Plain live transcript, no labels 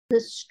the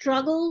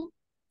struggle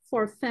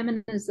for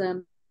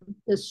feminism,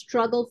 the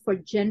struggle for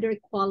gender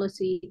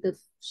equality, the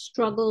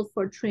struggle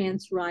for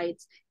trans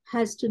rights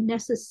has to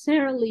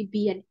necessarily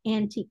be an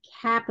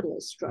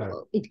anti-capitalist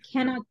struggle. Right. It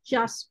cannot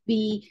just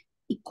be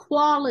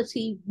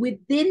equality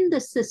within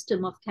the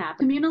system of capital.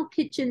 Communal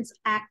kitchens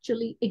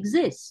actually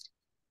exist,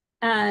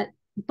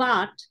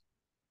 but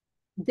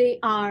they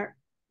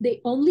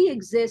only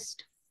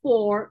exist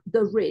for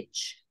the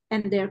rich,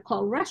 and they're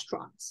called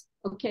restaurants.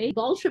 Okay,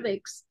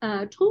 Bolsheviks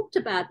talked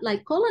about,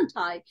 like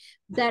Kollontai,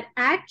 that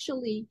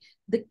actually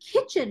the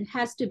kitchen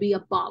has to be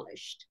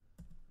abolished.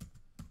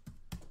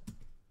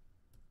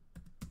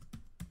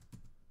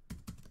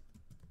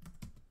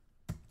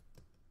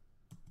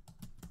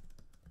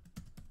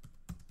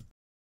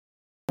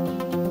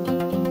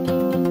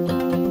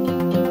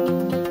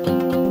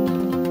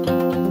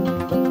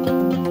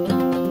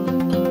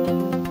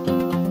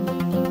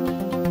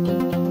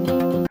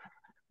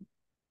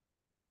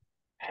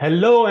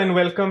 Hello and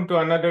welcome to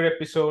another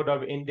episode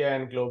of India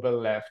and Global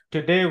Left.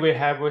 Today we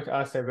have with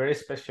us a very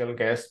special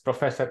guest,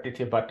 Professor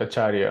Tithi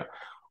Bhattacharya.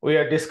 We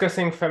are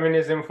discussing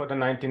Feminism for the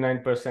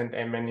 99%,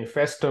 A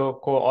Manifesto,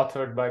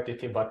 co-authored by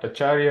Tithi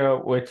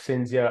Bhattacharya with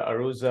Cynthia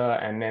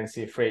Aruza and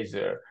Nancy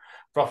Fraser.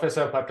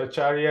 Professor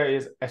Bhattacharya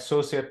is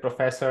Associate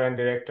Professor and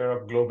Director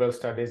of Global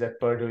Studies at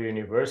Purdue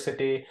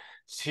University.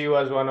 She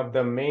was one of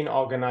the main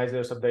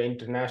organizers of the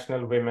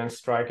International Women's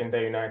Strike in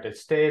the United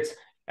States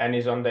and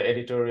is on the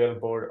editorial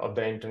board of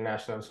the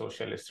International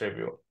Socialist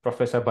Review.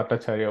 Professor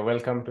Bhattacharya,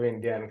 welcome to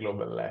India and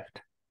Global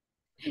Left.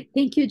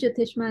 Thank you,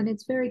 Jyotishman.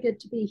 It's very good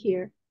to be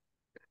here.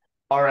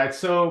 All right,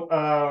 so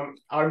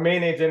our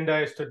main agenda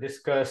is to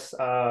discuss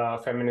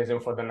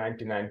feminism for the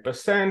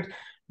 99%.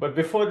 But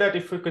before that,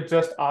 if we could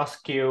just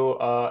ask you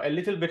a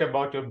little bit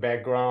about your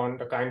background,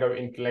 the kind of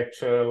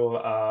intellectual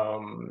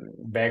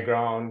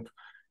background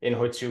in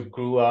which you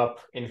grew up,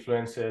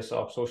 influences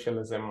of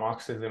socialism,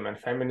 Marxism, and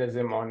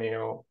feminism on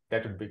you,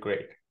 that would be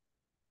great.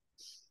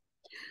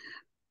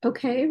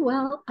 Okay,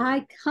 well,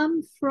 I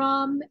come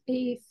from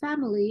a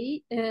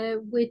family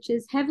which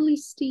is heavily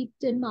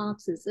steeped in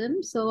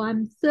Marxism. So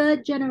I'm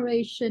third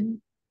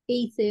generation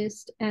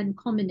atheist and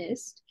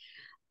communist.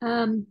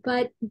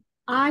 But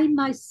I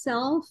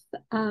myself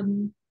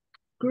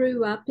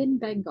grew up in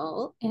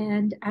Bengal.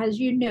 And as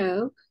you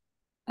know,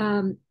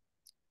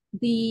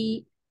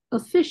 the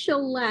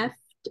official left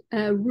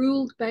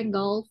ruled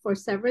Bengal for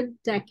several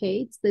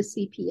decades, the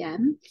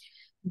CPM,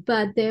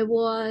 but there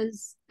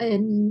was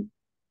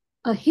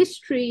a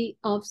history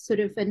of sort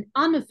of an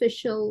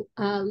unofficial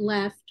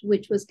left,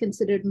 which was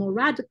considered more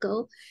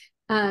radical,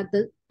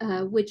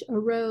 which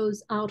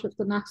arose out of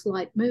the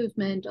Naxalite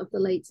movement of the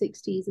late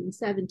 60s and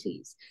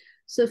 70s.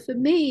 So for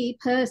me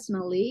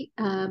personally,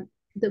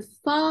 the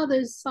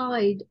father's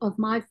side of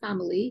my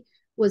family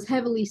was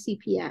heavily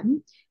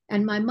CPM,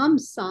 and my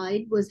mom's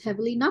side was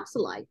heavily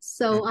Naxalite.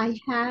 So I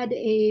had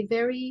a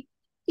very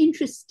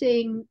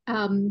interesting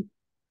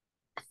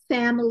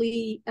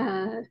family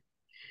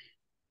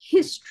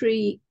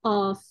history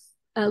of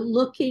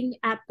looking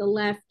at the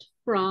left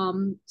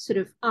from sort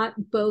of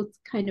both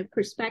kind of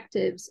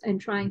perspectives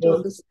and trying to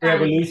understand.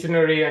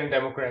 Revolutionary and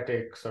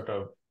democratic sort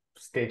of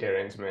state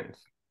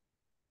arrangements.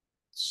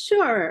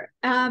 Sure.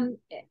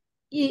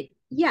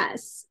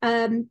 Yes.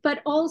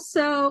 But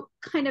also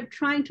kind of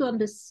trying to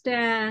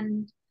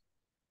understand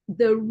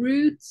the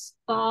roots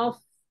of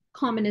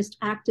communist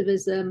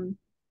activism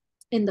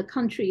in the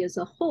country as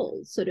a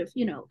whole. Sort of,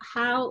 you know,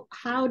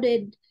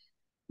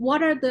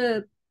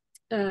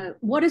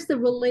 what was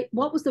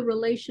the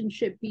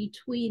relationship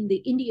between the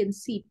Indian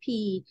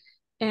CP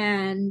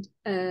and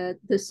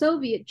the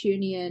Soviet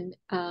Union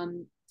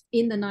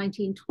in the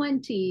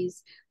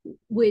 1920s,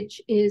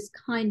 which is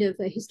kind of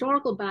a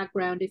historical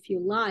background, if you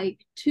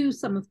like, to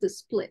some of the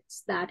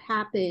splits that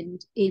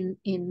happened in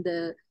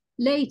the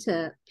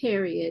later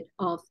period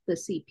of the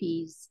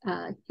CP's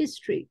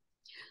history.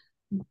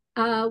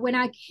 When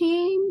I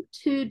came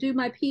to do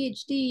my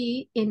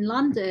PhD in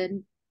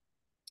London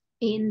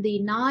in the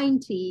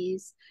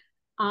 90s,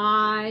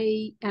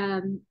 I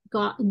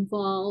got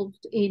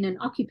involved in an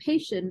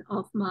occupation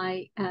of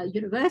my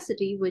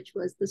university, which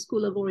was the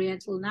School of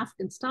Oriental and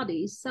African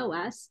Studies,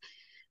 SOAS.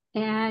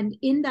 And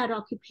in that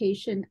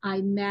occupation,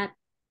 I met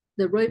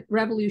the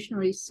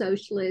revolutionary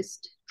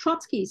socialist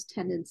Trotsky's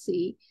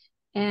tendency.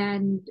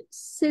 And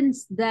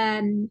since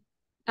then,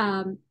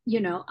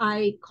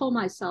 I call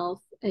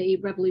myself a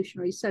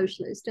revolutionary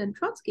socialist and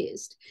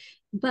Trotskyist.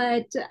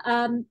 But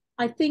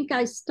I think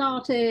I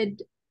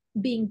started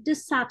being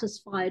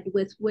dissatisfied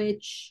with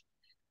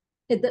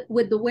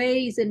the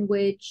ways in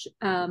which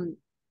the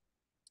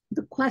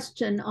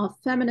question of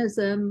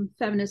feminism,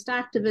 feminist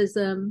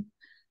activism,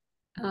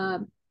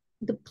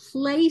 the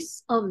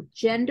place of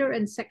gender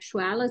and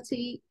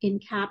sexuality in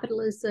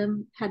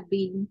capitalism had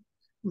been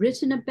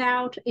written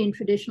about in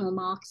traditional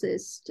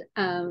Marxist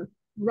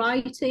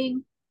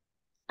writing.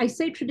 I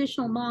say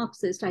traditional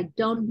Marxist, I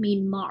don't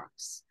mean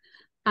Marx.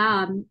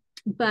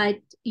 But,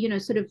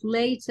 sort of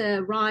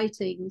later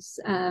writings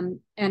and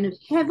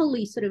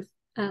heavily sort of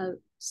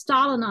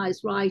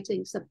Stalinized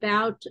writings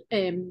about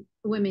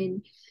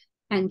women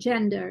and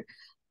gender,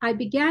 I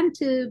began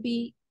to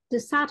be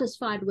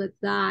dissatisfied with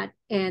that,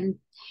 and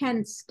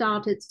hence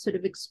started sort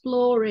of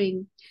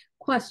exploring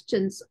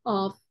questions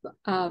of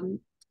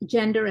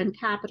gender and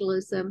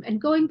capitalism,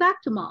 and going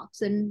back to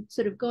Marx and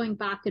sort of going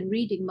back and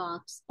reading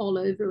Marx all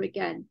over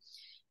again.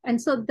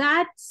 And so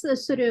that's a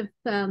sort of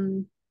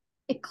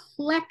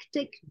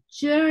eclectic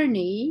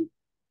journey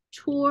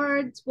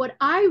towards what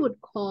I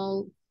would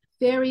call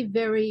very,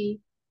 very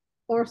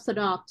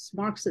orthodox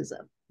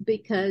Marxism.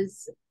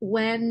 Because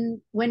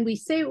when we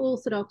say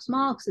orthodox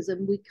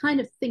Marxism, we kind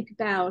of think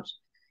about,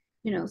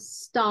 you know,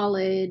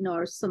 Stalin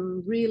or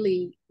some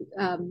really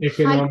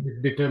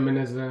economic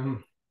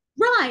determinism,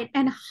 right,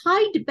 and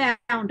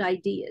hidebound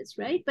ideas,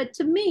 right? But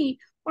to me,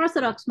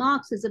 orthodox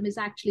Marxism is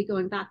actually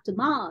going back to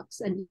Marx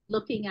and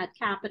looking at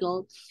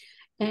capital.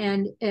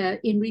 And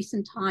in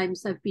recent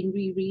times, I've been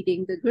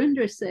rereading the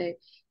Grundrisse,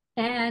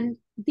 and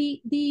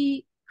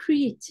the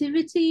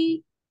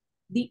creativity,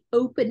 the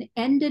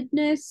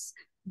open-endedness,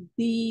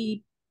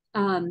 the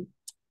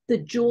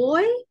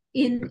joy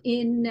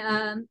in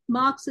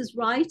Marx's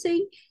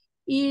writing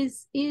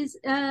is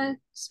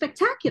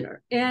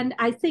spectacular. And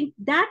I think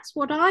that's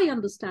what I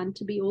understand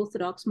to be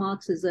orthodox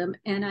Marxism.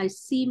 And I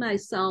see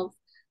myself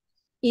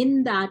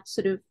in that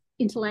sort of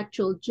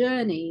intellectual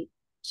journey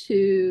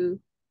to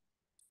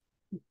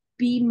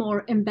be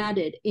more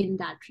embedded in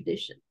that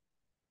tradition.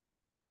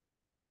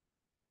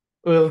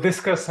 We'll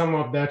discuss some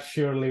of that,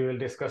 surely. We'll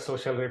discuss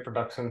social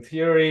reproduction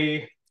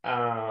theory,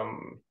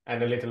 and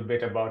a little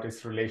bit about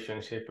its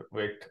relationship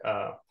with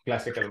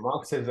classical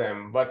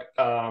Marxism. But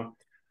I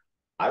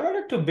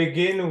wanted to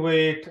begin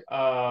with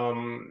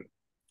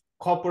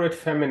corporate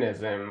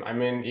feminism. I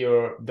mean,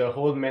 the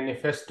whole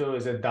manifesto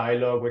is a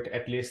dialogue with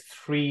at least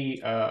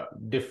three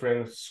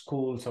different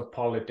schools of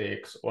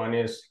politics. One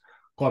is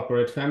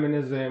corporate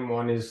feminism,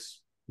 one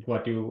is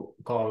what you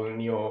call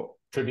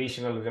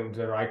neo-traditionalism,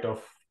 the rise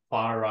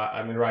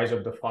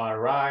of the far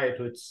right,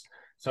 which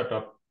sort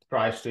of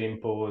tries to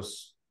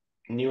impose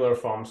newer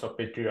forms of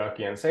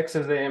patriarchy and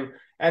sexism,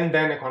 and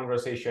then a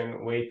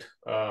conversation with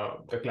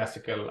the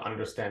classical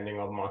understanding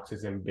of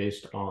Marxism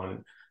based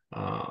on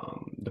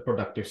the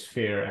productive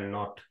sphere and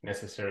not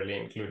necessarily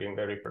including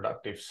the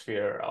reproductive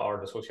sphere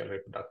or the social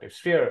reproductive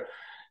sphere.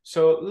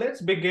 So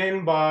let's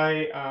begin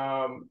by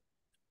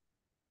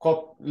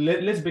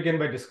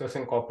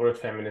discussing corporate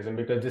feminism,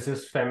 because this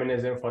is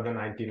feminism for the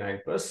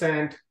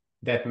 99%.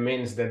 That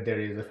means that there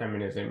is a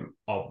feminism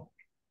of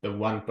the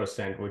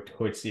 1% with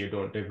which you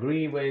don't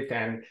agree with,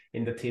 and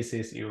in the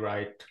thesis you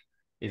write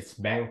it's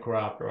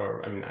bankrupt,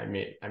 or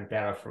I'm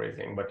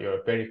paraphrasing, but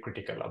you're very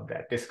critical of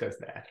that. Discuss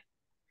that.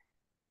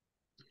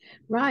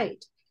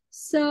 Right.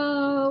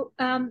 So,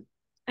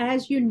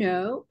 as you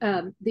know,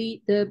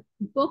 the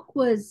book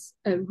was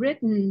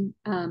written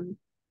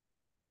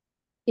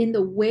in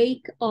the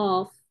wake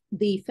of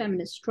the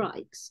feminist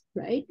strikes,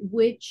 right?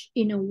 Which,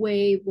 in a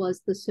way,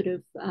 was the sort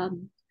of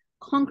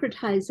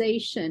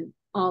concretization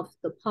of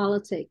the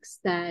politics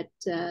that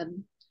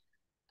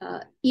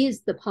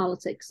is the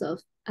politics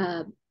of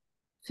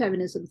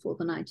feminism for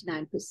the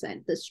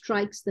 99%. The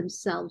strikes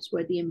themselves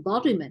were the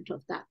embodiment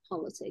of that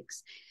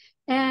politics.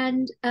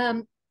 And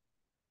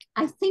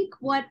I think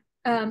what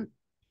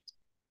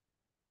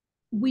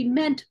we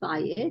meant by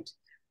it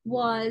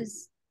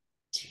was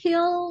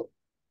throughout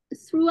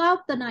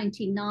the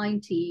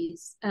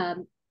 1990s,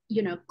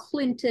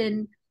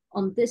 Clinton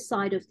on this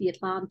side of the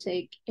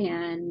Atlantic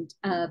and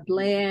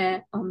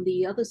Blair on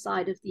the other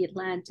side of the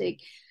Atlantic,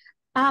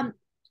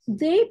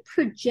 they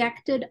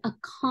projected a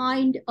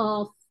kind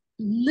of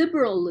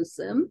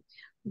liberalism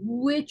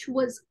which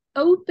was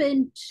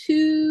open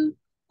to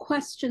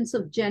questions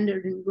of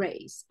gender and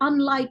race,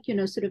 unlike,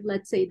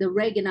 let's say the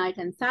Reaganite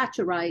and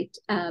Thatcherite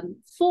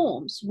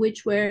forms,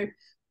 which were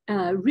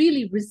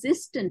really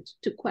resistant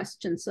to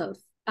questions of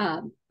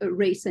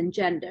race and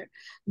gender.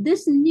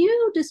 This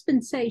new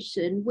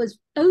dispensation was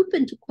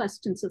open to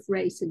questions of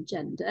race and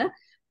gender.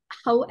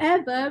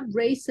 However,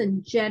 race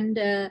and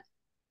gender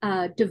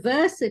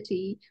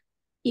diversity,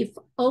 if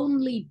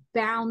only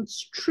bound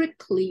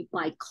strictly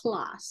by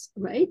class,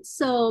 right?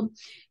 So,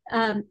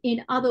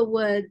 in other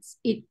words,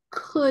 it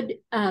could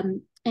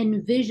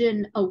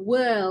envision a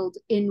world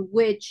in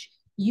which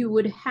you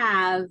would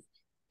have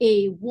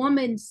a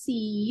woman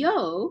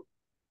CEO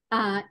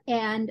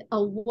and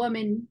a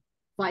woman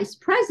vice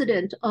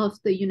president of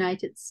the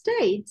United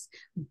States,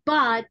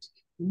 but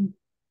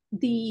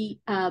the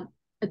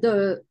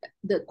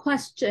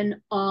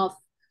question of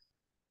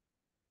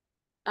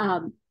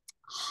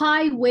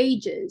high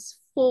wages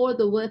for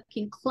the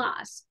working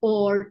class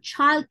or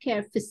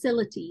childcare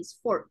facilities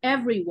for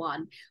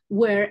everyone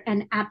were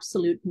an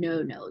absolute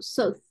no-no.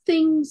 So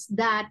things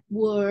that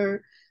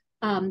were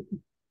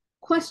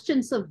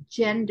questions of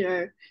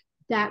gender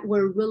that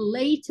were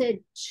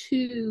related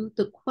to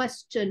the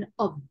question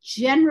of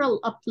general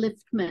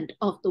upliftment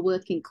of the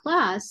working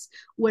class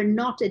were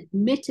not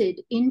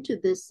admitted into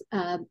this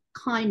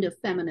kind of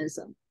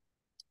feminism.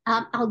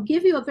 I'll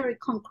give you a very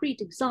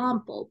concrete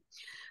example.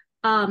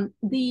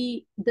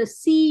 the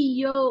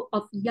CEO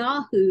of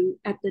Yahoo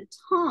at the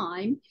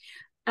time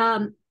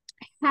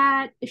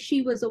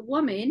she was a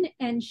woman,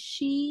 and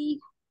she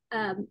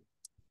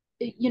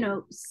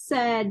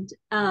said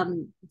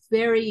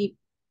very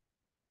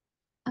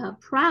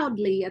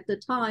proudly at the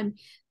time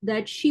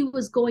that she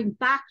was going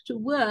back to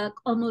work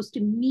almost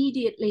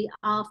immediately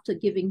after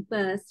giving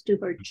birth to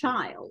her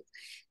child.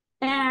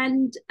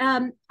 And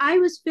I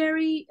was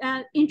very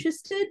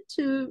interested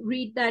to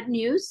read that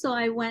news, so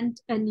I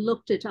went and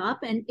looked it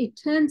up, and it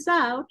turns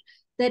out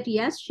that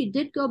yes, she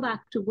did go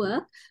back to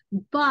work,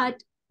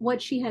 but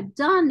what she had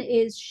done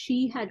is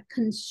she had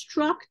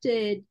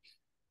constructed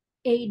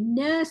a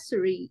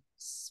nursery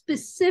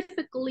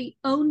specifically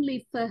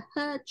only for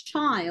her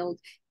child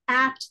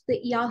at the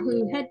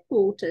Yahoo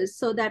headquarters,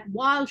 so that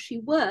while she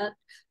worked,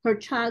 her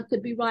child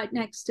could be right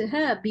next to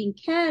her being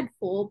cared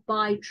for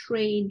by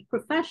trained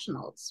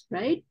professionals,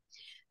 right?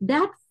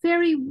 That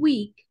very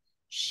week,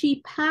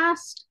 she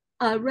passed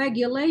a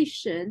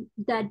regulation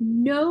that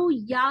no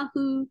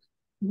Yahoo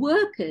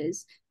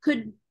workers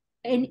could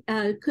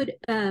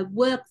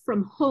work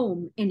from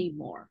home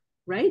anymore,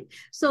 right?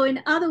 So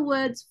in other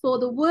words, for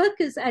the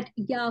workers at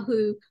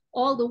Yahoo,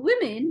 all the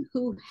women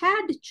who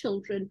had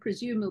children,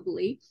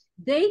 presumably,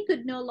 they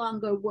could no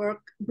longer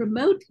work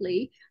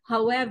remotely.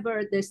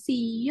 However, the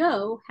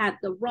CEO had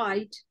the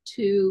right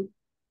to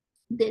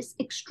this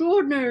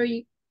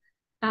extraordinary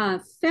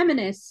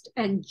feminist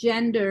and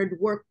gendered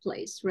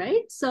workplace,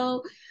 right?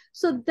 So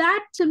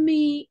that to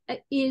me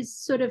is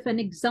sort of an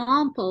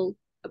example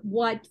of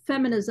what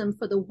feminism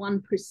for the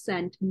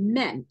 1%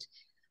 meant.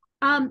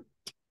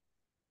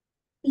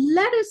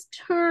 Let us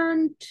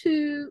turn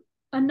to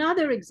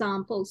another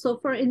example. So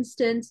for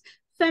instance,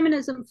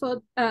 feminism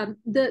for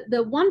the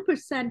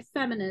 1%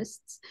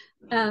 feminists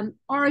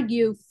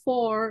argue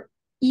for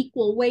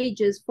equal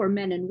wages for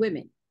men and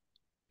women.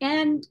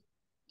 And,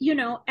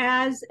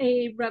 as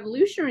a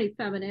revolutionary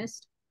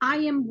feminist, I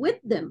am with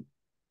them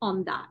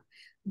on that.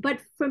 But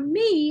for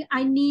me,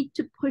 I need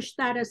to push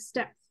that a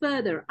step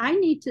further. I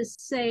need to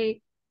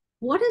say,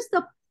 what is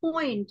the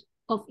point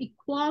of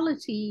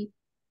equality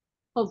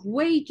of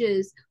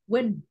wages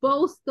when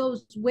both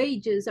those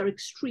wages are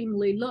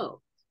extremely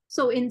low?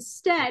 So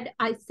instead,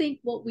 I think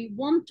what we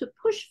want to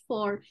push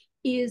for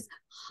is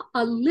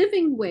a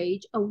living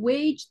wage, a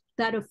wage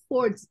that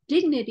affords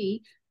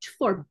dignity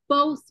for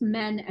both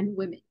men and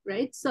women,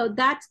 right? So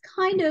that's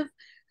kind of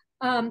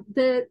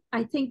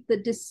I think the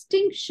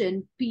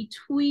distinction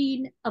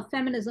between a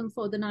feminism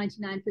for the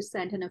 99%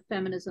 and a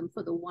feminism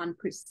for the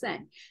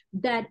 1%,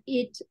 that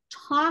it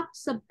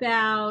talks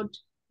about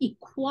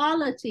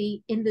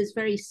equality in this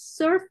very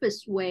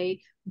surface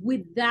way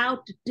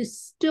without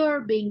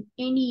disturbing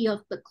any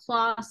of the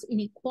class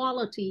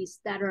inequalities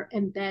that are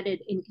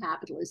embedded in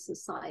capitalist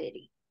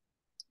society.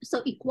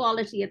 So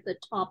equality at the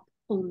top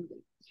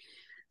only.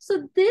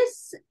 So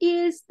this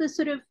is the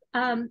sort of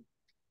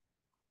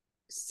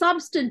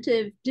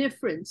substantive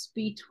difference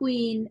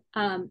between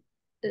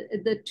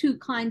the two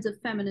kinds of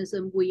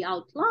feminism we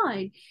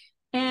outline.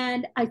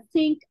 And I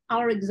think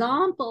our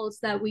examples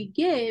that we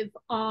give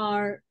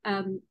are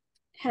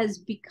has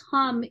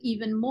become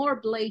even more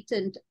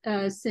blatant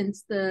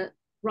since the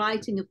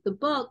writing of the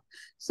book.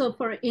 So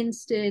for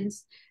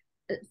instance,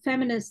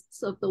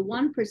 feminists of the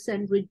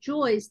 1%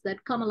 rejoice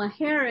that Kamala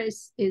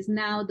Harris is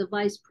now the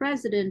vice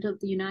president of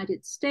the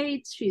United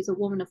States. She's a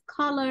woman of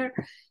color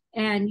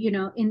and,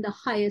 in the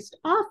highest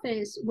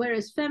office,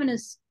 whereas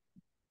feminists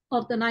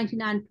of the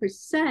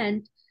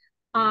 99%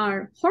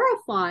 are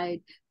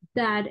horrified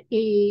that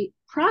a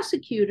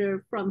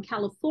prosecutor from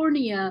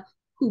California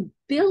who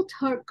built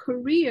her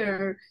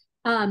career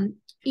on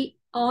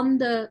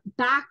the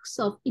backs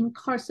of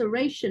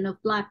incarceration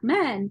of Black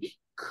men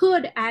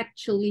could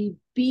actually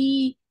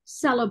be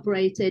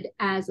celebrated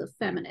as a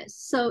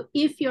feminist. So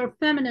if your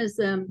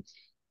feminism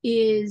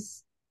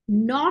is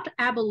not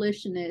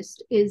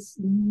abolitionist, is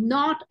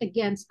not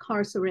against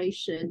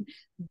carceration,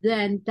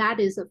 then that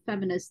is a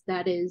feminist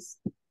that is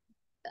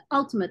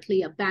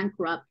ultimately a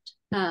bankrupt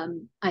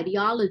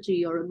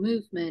ideology or a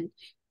movement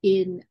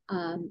in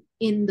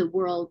the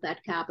world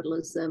that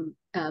capitalism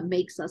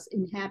makes us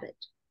inhabit.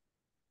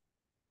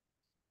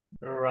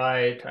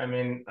 Right. I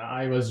mean,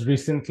 I was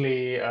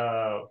recently,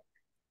 I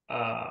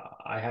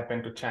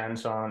happened to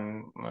chance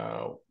on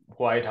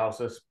White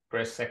House's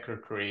press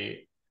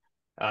secretary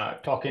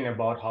talking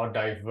about how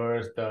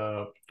diverse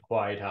the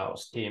White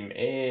House team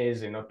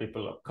is,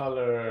 people of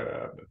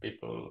color,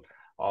 people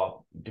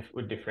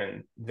with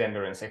different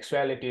gender and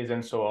sexualities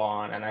and so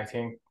on. And I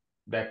think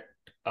that,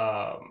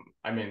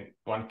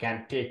 one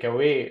can't take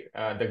away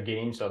the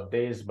gains of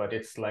this, but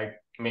it's like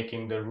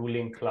making the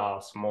ruling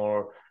class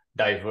more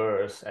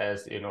diverse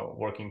as,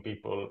 working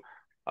people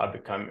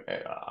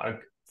are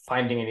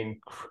finding it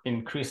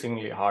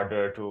increasingly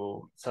harder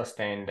to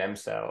sustain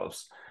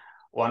themselves.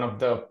 One of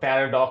the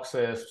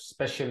paradoxes,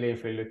 especially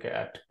if we look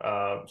at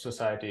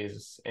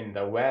societies in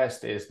the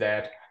West, is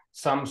that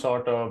some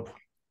sort of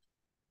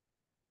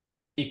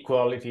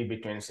equality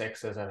between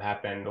sexes have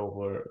happened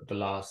over the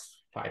last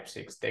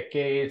 5-6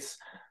 decades.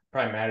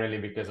 primarily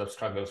because of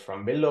struggles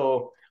from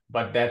below,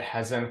 but that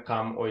hasn't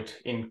come with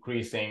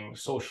increasing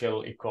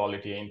social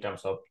equality in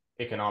terms of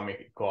economic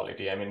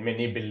equality. I mean,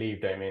 many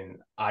believed, I mean,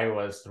 I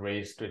was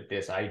raised with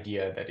this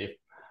idea that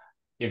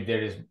if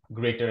there is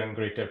greater and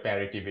greater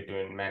parity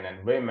between men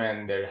and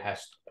women,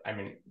 I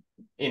mean,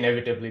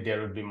 inevitably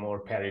there would be more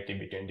parity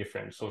between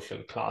different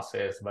social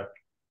classes, but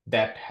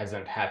that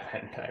hasn't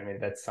happened. I mean,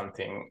 that's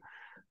something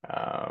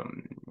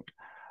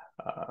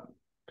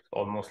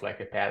almost like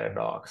a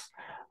paradox.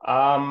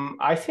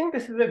 I think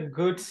this is a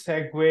good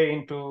segue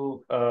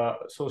into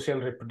social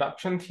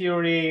reproduction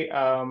theory,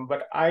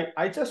 but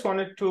I just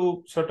wanted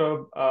to sort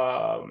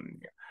of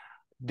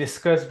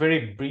discuss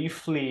very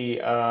briefly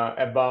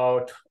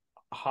about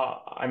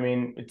how, I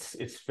mean,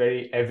 it's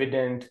very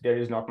evident there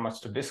is not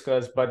much to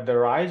discuss, but the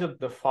rise of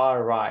the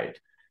far right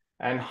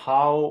and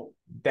how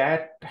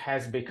that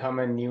has become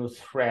a new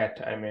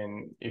threat. I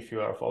mean, if you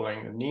are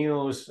following the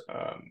news,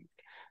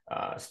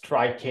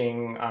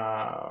 striking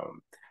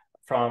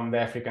from the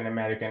African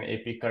American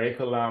AP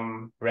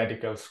curriculum,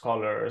 radical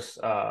scholars,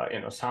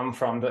 some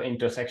from the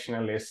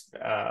intersectionalist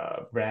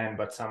brand,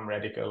 but some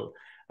radical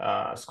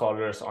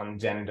scholars on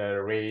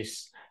gender,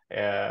 race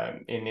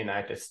in the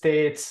United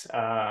States.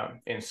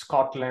 In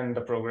Scotland,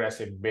 the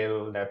progressive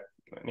bill that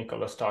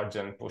Nicola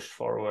Sturgeon pushed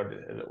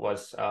forward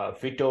was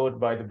vetoed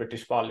by the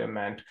British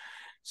Parliament.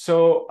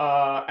 So,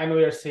 and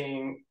we are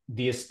seeing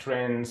these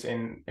trends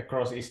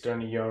across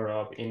Eastern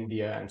Europe,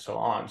 India, and so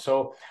on.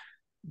 So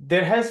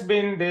there has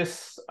been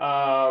this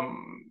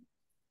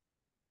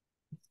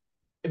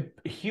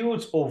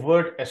huge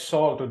overt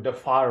assault to the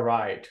far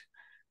right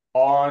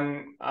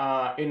on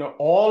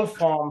all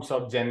forms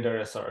of gender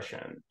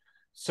assertion.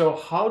 So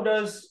how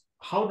does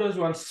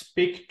one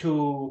speak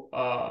to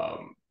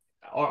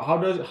or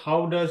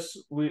how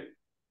does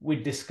we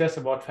discuss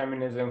about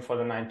feminism for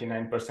the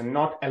 99%,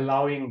 not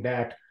allowing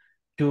that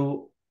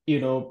to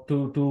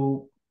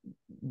to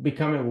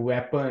become a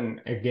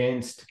weapon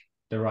against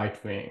the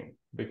right wing,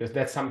 because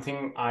that's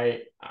something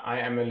I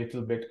am a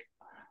little bit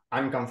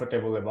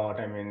uncomfortable about.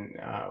 I mean,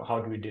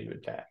 how do we deal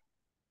with that?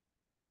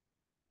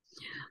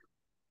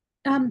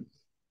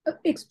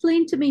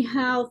 Explain to me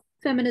how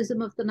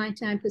feminism of the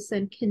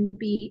 99% can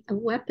be a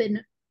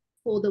weapon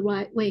for the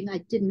right wing. I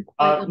didn't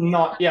quite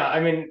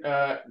understand.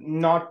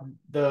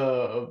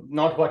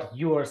 Not what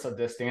you are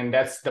suggesting, and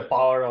that's the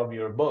power of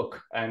your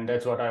book, and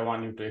that's what I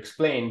want you to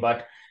explain.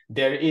 But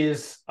there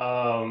is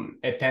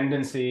a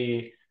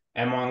tendency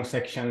among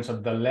sections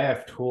of the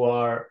left who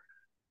are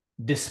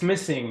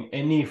dismissing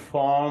any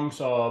forms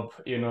of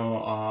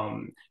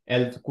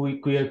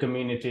queer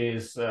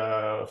communities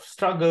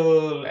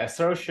struggle,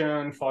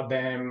 assertion for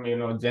them,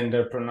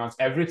 gender pronouns,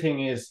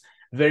 everything is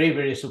very,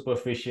 very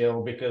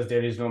superficial because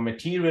there is no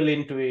material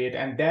into it,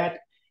 and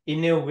that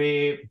in a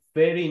way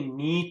very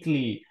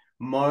neatly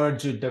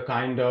merge with the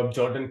kind of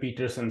Jordan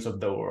Petersons of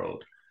the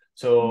world.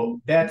 So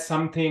that's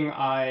something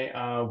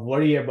I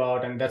worry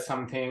about, and that's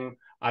something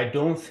I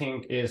don't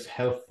think is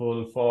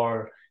helpful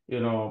for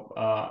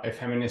a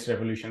feminist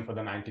revolution for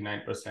the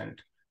 99%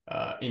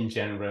 in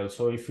general.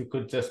 So if you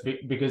could just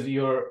because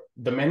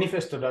the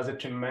manifesto does a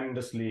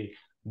tremendously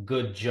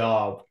good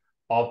job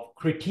of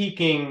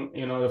critiquing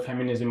the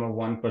feminism of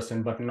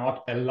 1%, but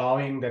not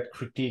allowing that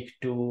critique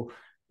to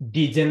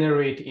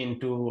degenerate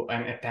into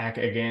an attack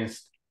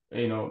against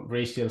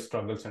racial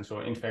struggles and so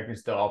on. In fact,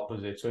 it's the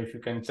opposite. So if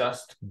you can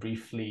just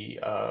briefly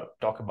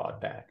talk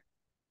about that.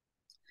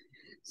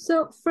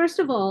 So first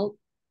of all,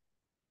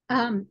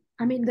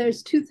 I mean,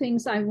 there's two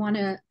things I want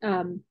to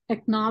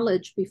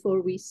acknowledge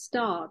before we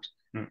start.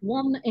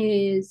 One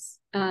is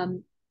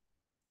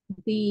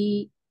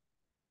the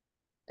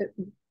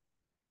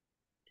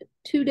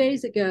 2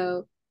 days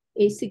ago,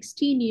 a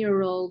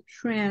 16-year-old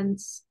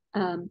trans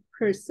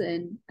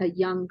person, a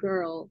young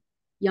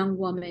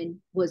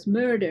woman, was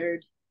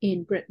murdered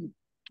in Britain.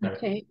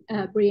 Okay,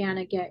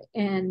 Brianna Gay.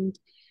 And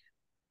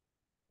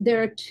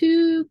there are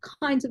two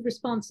kinds of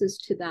responses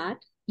to that.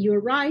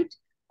 You're right.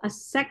 A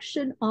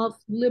section of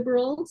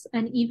liberals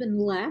and even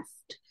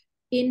left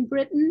in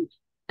Britain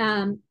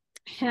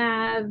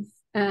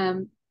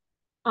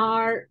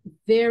are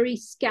very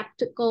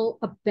skeptical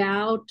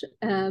about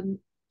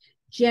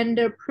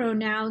gender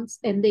pronouns,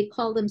 and they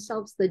call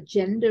themselves the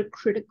gender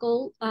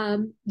critical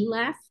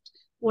left,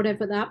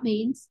 whatever that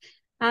means.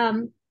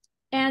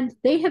 And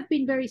they have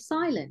been very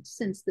silent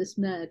since this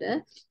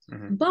murder.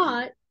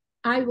 But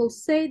I will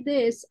say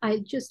this: I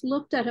just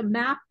looked at a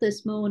map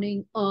this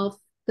morning of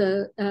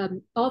the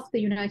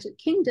United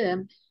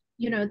Kingdom.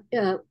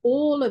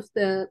 All of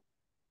the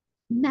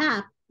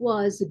map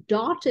was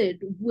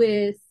dotted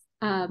with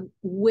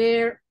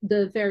where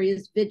the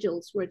various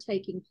vigils were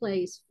taking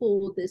place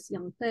for this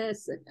young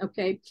person.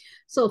 Okay,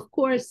 so of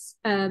course,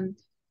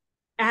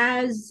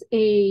 as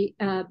a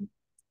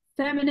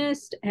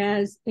feminist,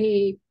 as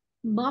a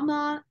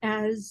mama,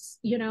 as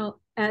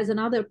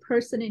another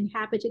person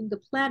inhabiting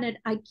the planet,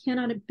 I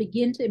cannot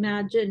begin to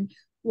imagine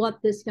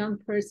what this young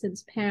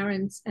person's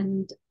parents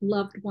and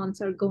loved ones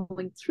are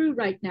going through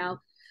right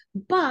now.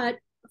 But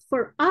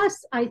for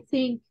us, I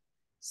think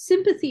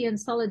sympathy and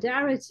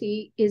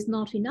solidarity is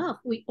not enough.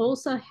 We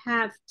also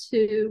have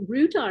to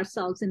root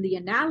ourselves in the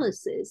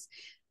analysis,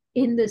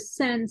 in the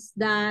sense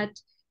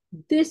that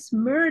this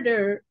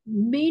murder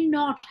may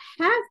not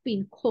have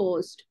been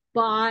caused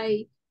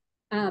by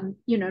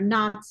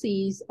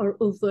Nazis or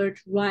overt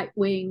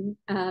right-wing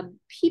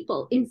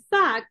people. In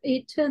fact,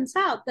 it turns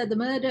out that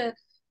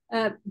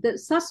the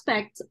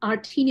suspects are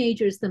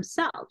teenagers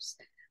themselves.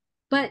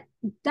 But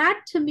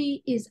that, to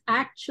me, is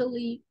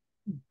actually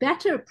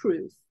better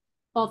proof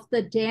of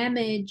the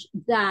damage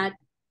that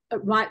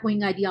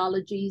right-wing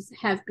ideologies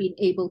have been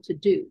able to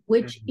do,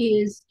 which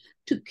is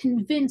to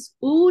convince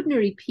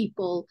ordinary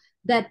people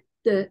that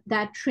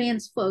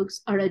trans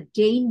folks are a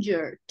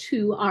danger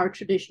to our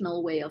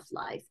traditional way of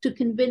life, to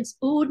convince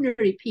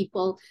ordinary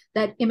people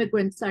that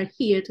immigrants are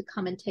here to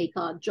come and take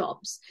our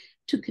jobs,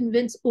 to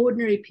convince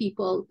ordinary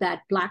people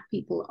that Black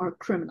people are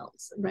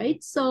criminals,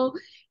 right? So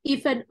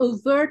if an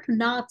overt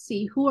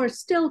Nazi, who are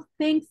still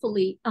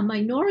thankfully a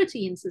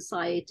minority in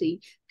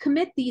society,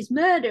 commit these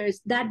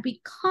murders, that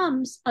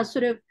becomes a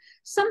sort of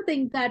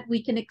something that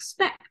we can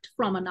expect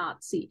from a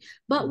Nazi.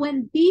 But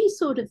when these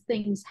sort of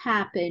things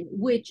happen,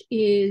 which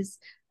is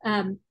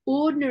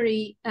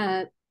ordinary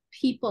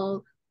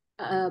people,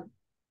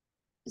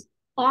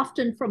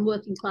 often from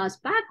working class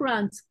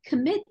backgrounds,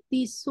 commit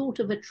these sort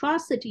of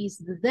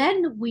atrocities,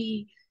 then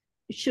we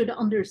should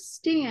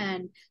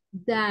understand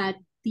that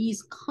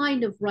these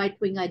kind of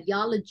right-wing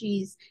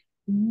ideologies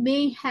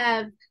may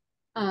have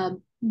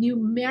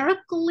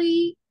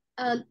numerically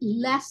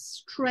less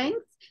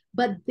strength,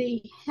 but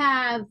they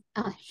have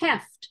a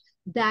heft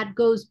that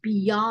goes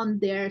beyond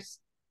their,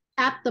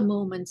 at the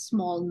moment,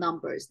 small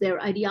numbers.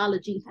 Their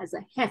ideology has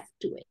a heft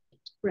to it,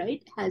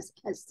 right? Has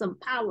some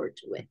power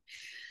to it.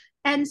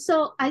 And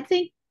so I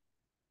think,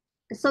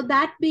 so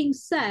that being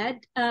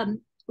said,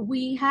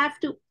 we have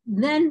to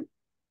then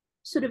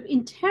sort of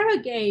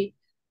interrogate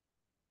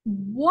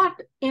what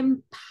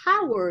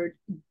empowered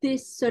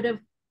this sort of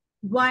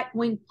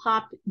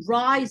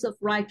rise of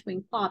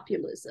right-wing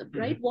populism,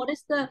 right? What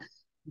is the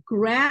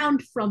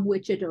ground from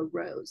which it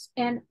arose?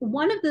 And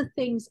one of the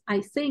things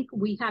I think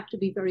we have to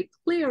be very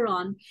clear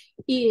on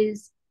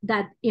is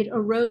that it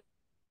arose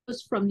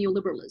from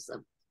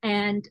neoliberalism,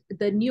 and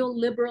the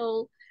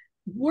neoliberal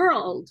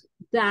world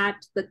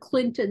that the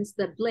Clintons,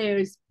 the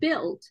Blairs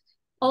built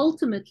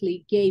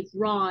ultimately gave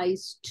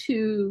rise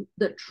to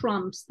the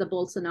Trumps, the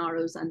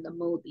Bolsonaros, and the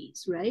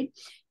Modis, right?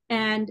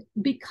 And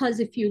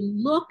because if you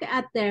look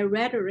at their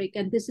rhetoric,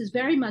 and this is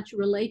very much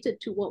related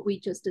to what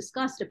we just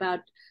discussed about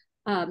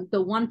the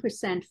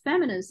 1%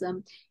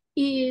 feminism,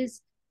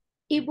 is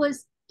it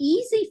was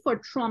easy for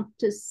Trump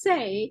to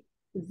say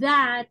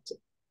that,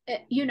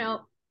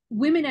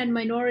 women and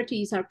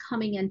minorities are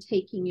coming and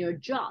taking your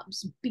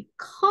jobs,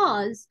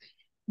 because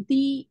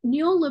the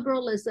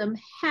neoliberalism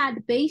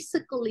had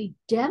basically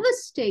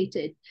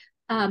devastated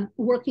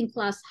working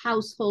class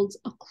households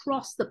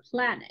across the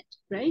planet,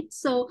 right?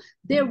 So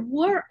there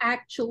were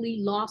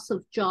actually loss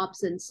of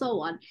jobs and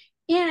so on.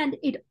 And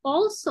it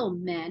also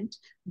meant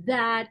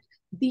that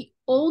the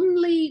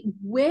only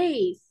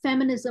way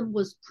feminism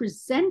was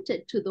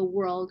presented to the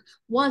world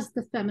was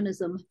the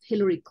feminism of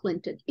Hillary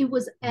Clinton. It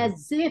was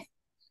as if,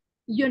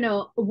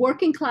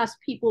 working class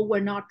people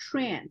were not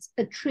trans.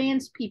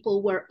 Trans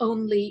people were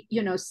only,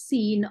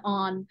 seen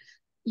on,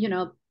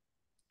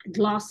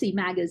 glossy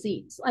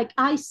magazines. Like,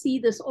 I see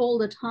this all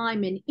the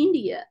time in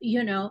India.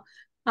 You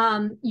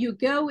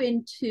go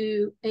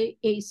into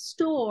a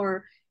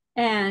store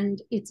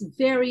and it's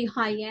very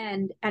high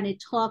end, and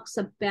it talks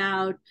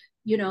about,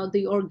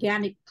 the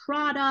organic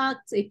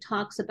products. It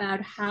talks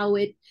about how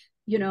it,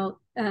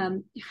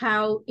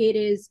 how it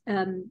is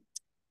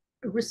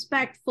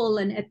respectful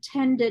and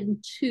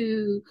attendant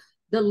to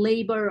the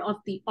labor of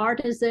the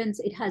artisans.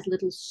 It has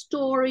little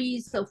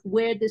stories of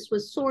where this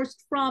was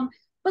sourced from,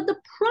 but the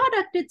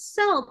product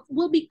itself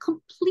will be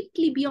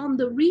completely beyond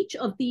the reach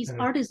of these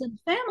artisan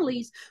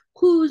families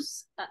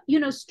whose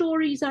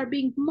stories are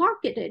being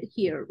marketed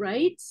here,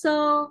 right?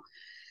 So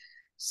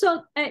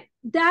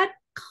that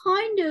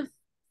kind of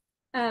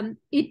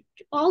it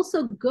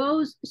also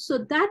goes, so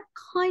that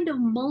kind of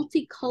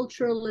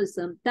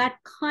multiculturalism, that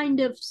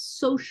kind of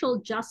social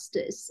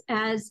justice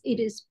as it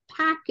is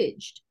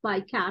packaged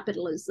by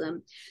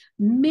capitalism,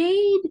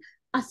 made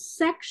a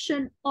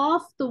section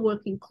of the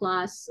working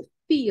class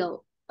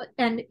feel,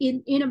 and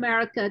in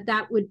America,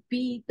 that would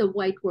be the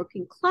white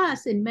working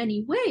class in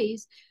many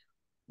ways,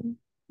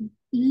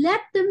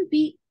 let them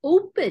be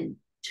open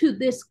to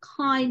this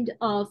kind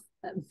of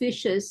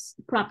vicious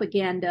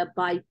propaganda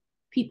by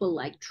people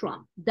like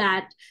Trump,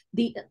 that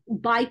the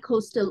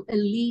bi-coastal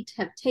elite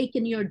have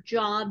taken your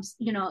jobs,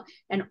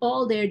 and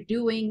all they're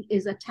doing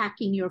is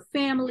attacking your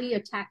family,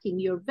 attacking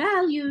your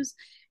values,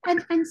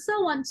 and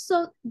so on.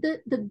 So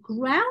the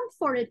ground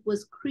for it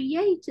was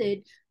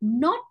created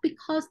not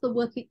because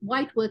the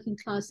white working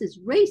class is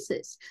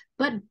racist,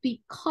 but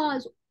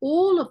because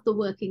all of the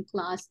working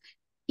class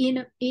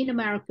in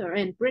America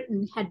and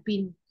Britain had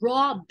been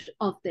robbed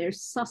of their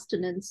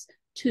sustenance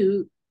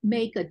to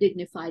make a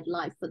dignified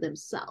life for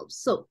themselves.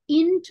 So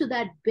into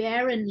that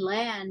barren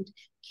land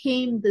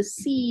came the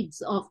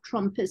seeds of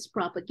Trumpist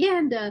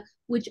propaganda,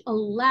 which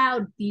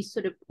allowed these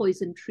sort of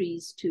poison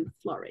trees to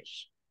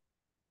flourish.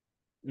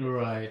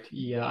 Right.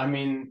 Yeah. I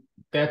mean,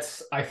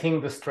 that's, I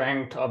think, the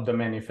strength of the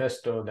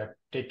manifesto, that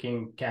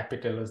taking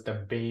capital as the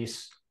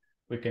base,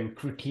 we can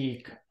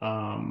critique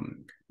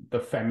the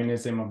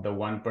feminism of the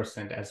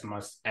 1% as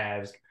much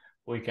as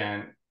we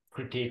can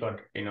critique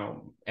or,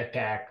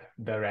 attack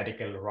the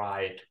radical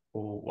right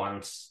who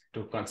wants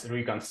to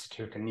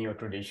reconstitute a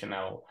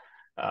neo-traditional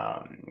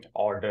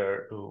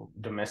order to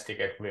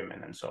domesticate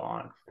women and so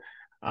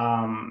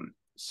on.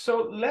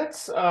 So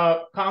let's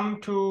come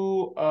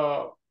to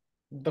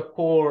the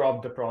core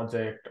of the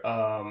project,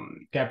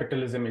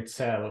 capitalism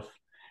itself.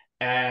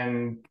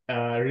 And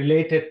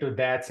related to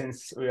that,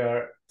 since we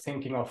are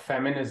thinking of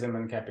feminism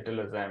and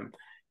capitalism,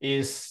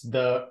 is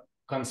the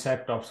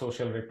concept of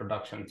social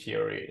reproduction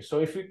theory. So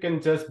if we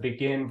can just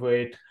begin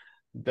with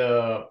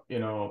the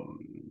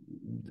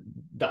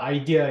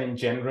idea in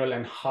general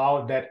and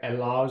how that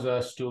allows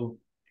us to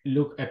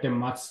look at a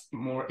much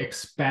more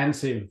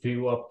expansive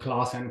view of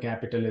class and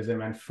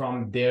capitalism, and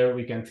from there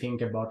we can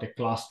think about a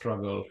class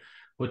struggle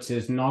which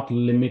is not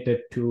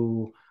limited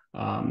to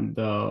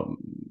the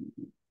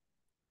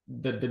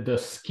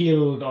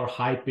skilled or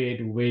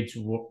high-paid wage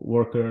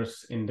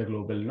workers in the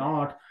global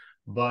north,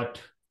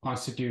 but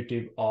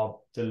constitutive of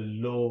the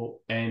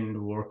low-end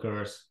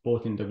workers,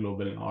 both in the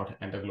global north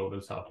and the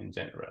global south in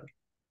general.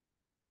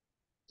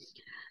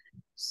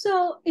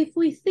 So if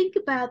we think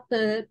about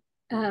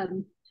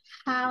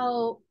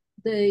how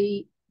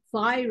the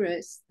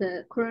virus,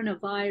 the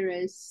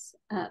coronavirus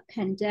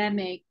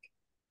pandemic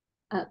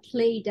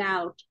played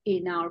out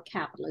in our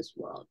capitalist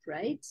world,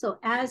 right? So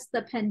as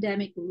the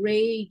pandemic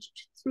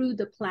raged through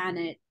the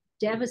planet,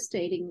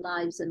 devastating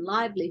lives and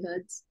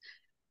livelihoods,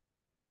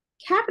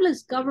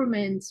 capitalist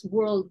governments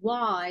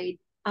worldwide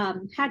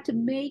had to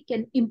make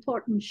an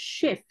important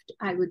shift,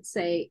 I would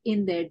say,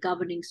 in their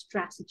governing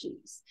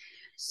strategies.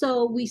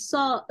 So we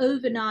saw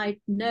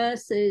overnight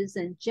nurses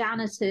and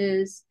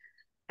janitors,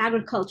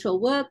 agricultural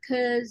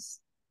workers,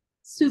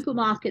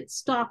 supermarket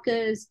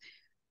stockers,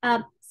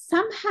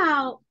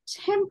 somehow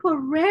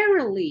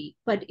temporarily,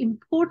 but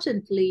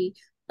importantly,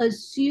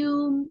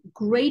 assume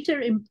greater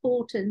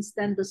importance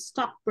than the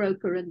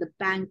stockbroker and the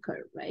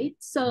banker, right?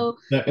 So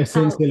the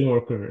essential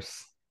workers.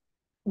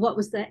 What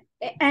was that?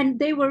 And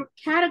they were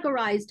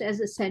categorized as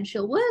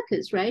essential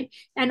workers, right?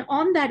 And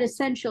on that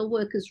essential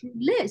workers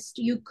list,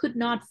 you could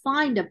not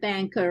find a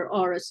banker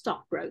or a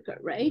stockbroker,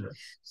 right? Yes.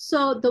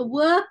 So the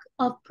work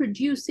of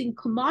producing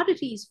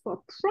commodities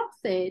for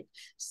profit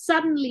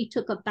suddenly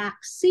took a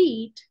back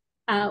seat,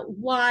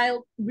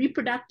 while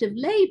reproductive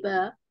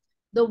labor,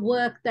 the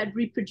work that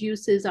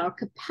reproduces our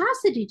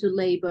capacity to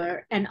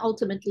labor and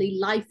ultimately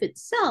life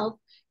itself,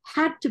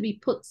 had to be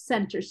put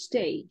center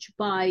stage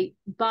by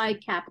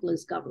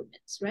capitalist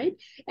governments, right?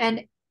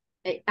 And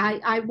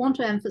I want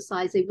to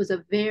emphasize it was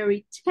a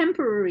very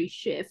temporary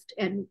shift,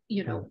 and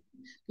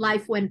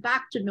life went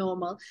back to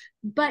normal.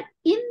 But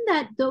in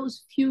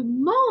those few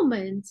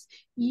moments,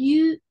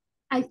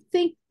 I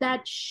think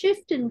that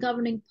shift in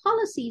governing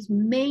policies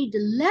made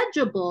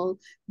legible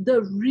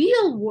the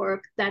real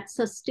work that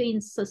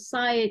sustains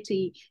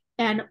society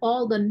and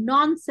all the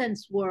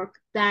nonsense work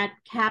that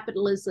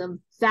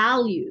capitalism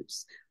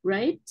values,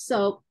 right?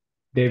 So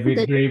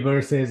David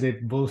Graeber says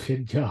it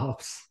bullshit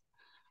jobs.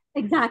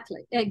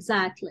 Exactly.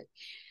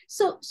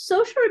 So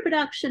social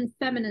reproduction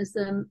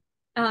feminism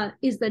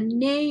is the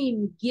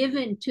name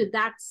given to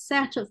that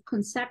set of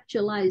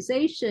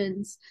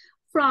conceptualizations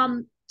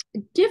from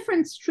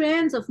different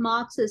strands of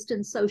Marxist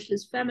and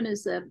socialist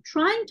feminism,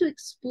 trying to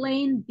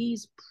explain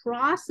these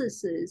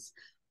processes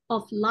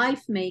of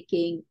life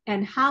making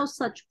and how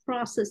such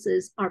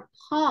processes are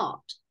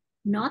part,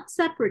 not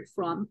separate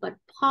from, but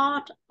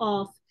part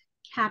of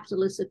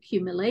capitalist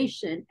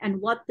accumulation, and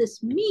what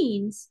this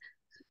means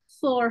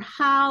for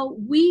how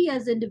we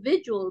as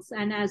individuals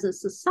and as a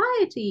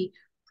society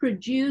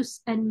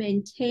produce and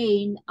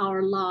maintain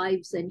our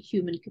lives and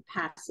human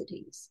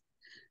capacities.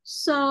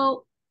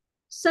 So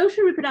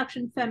social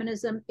reproduction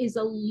feminism is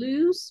a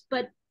loose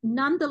but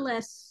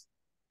nonetheless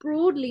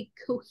broadly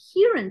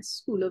coherent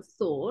school of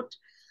thought,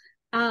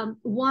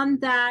 one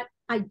that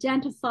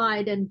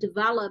identified and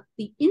developed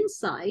the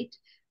insight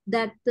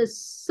that the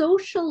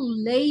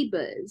social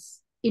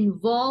labors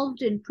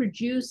involved in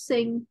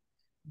producing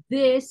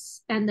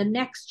this and the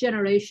next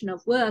generation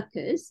of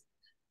workers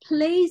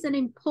plays an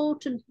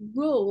important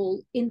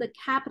role in the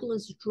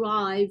capitalist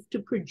drive to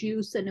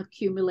produce and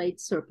accumulate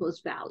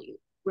surplus value,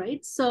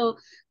 right? So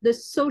the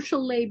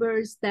social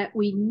labors that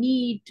we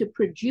need to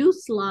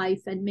produce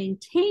life and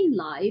maintain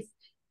life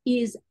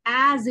is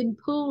as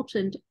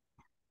important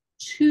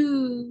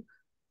to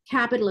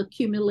capital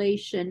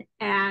accumulation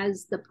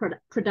as the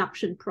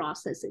production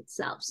process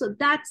itself. So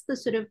that's the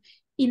sort of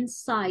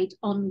insight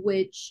on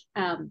which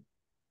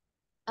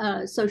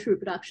social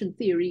reproduction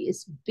theory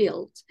is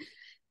built.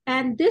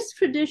 And this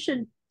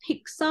tradition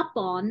picks up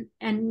on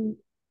and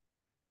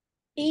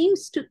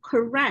aims to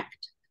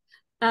correct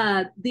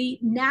the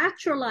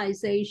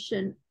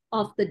naturalization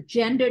of the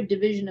gender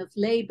division of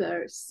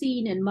labor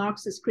seen in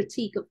Marxist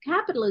critique of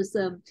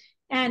capitalism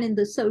and in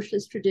the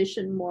socialist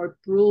tradition more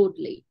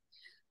broadly.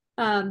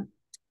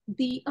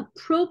 The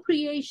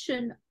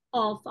appropriation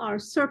of our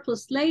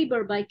surplus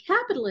labor by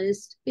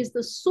capitalists is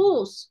the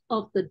source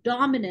of the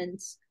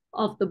dominance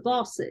of the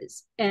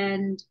bosses.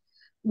 And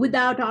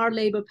without our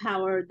labor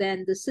power,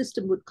 then the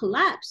system would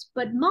collapse.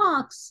 But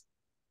Marx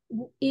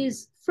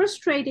is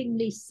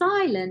frustratingly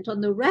silent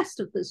on the rest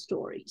of the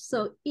story.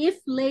 So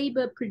if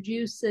labor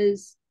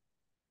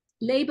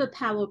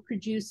power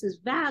produces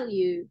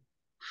value,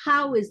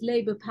 how is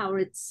labor power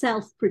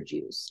itself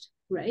produced,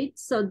 right?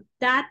 So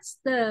that's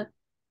the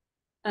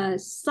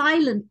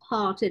silent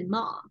part in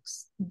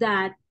Marx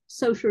that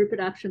social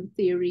reproduction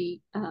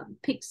theory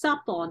picks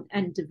up on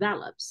and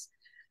develops.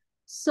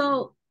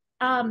 So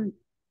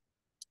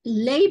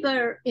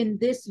labor in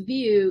this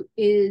view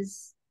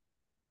is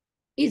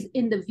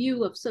in the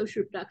view of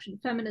social reproduction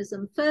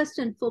feminism, first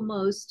and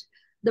foremost,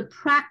 the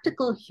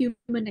practical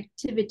human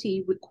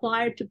activity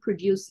required to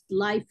produce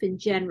life in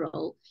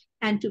general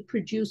and to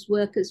produce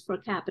workers for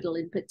capital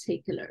in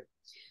particular.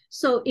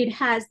 So it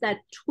has that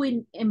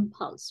twin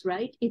impulse,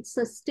 right? It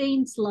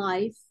sustains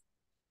life,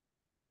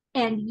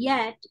 and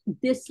yet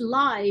this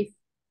life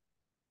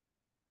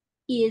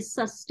is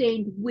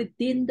sustained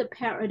within the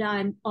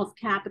paradigm of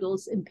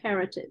capital's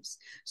imperatives.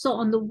 So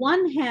on the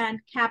one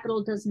hand,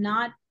 capital does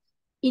not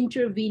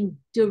intervene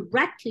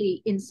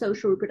directly in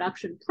social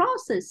reproduction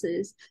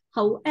processes.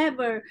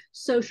 However,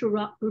 social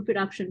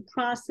reproduction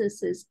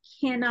processes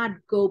cannot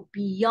go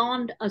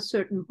beyond a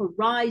certain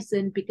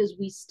horizon because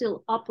we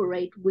still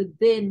operate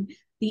within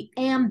the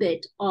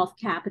ambit of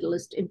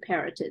capitalist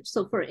imperatives.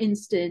 So for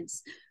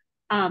instance,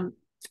 the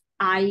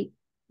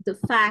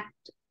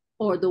fact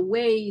or the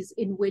ways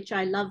in which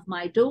I love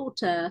my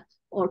daughter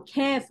or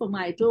care for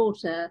my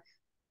daughter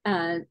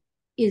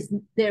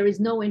there is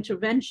no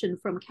intervention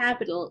from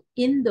capital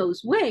in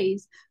those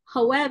ways.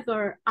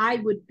 However, I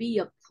would be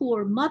a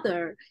poor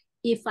mother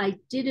if I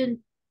didn't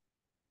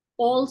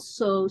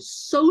also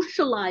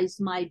socialize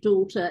my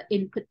daughter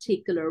in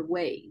particular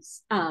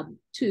ways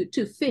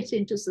to fit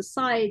into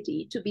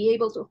society, to be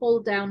able to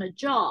hold down a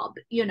job,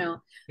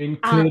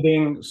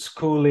 including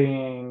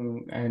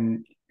schooling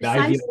and the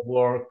idea of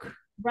work.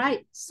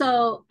 Right.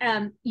 So,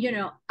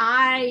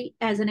 I,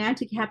 as an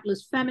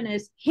anti-capitalist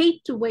feminist,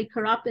 hate to wake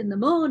her up in the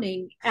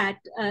morning at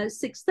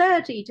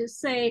 6:30 to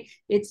say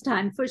it's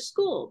time for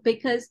school,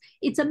 because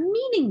it's a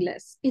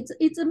meaningless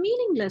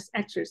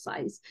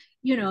exercise,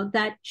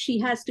 that she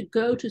has to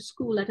go to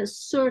school at a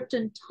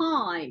certain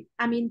time.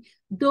 I mean,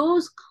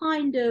 those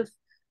kind of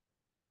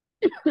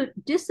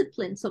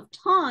disciplines of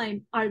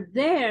time are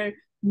there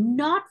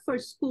not for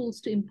schools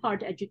to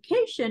impart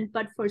education,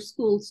 but for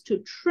schools to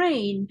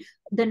train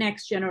the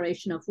next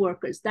generation of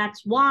workers.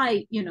 That's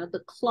why,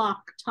 the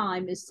clock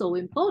time is so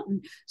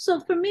important.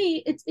 So for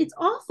me, it's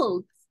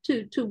awful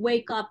to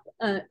wake up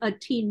a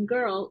teen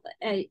girl,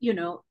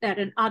 at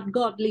an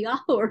ungodly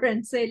hour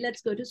and say,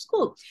 let's go to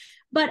school.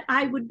 But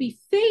I would be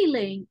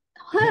failing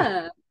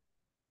her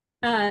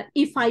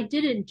if I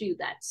didn't do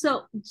that.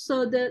 So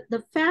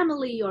the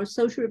family or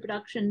social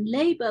reproduction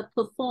labor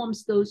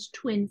performs those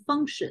twin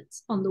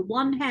functions. On the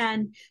one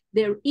hand,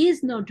 there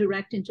is no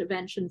direct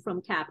intervention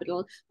from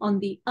capital. On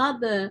the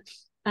other,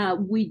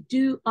 we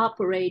do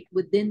operate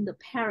within the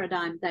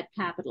paradigm that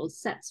capital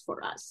sets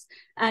for us.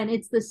 And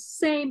it's the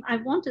same. I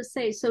want to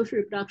say social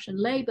reproduction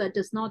labor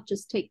does not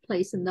just take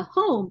place in the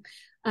home.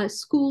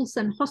 Schools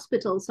and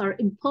hospitals are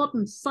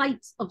important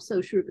sites of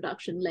social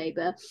reproduction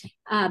labor,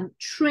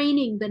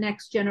 training the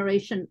next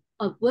generation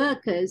of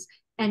workers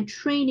and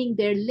training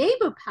their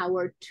labor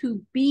power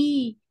to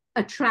be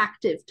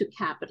attractive to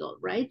capital,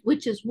 right?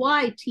 Which is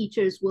why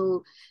teachers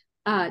will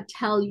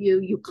tell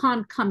you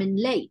can't come in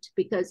late,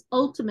 because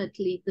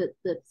ultimately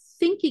the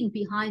thinking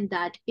behind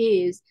that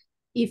is,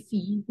 if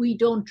we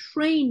don't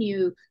train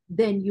you,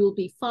 then you'll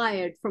be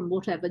fired from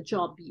whatever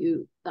job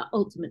you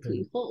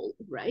ultimately hold,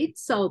 right?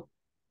 So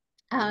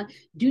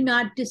do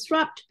not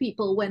disrupt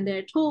people when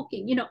they're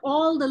talking.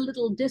 All the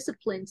little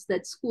disciplines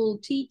that school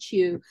teach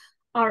you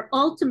are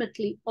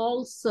ultimately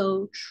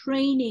also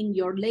training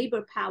your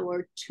labor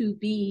power to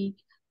be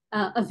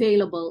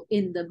available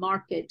in the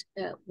market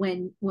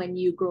when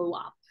you grow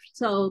up.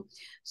 So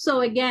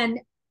again,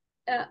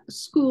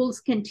 schools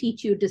can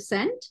teach you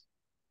dissent,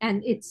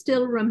 and it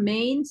still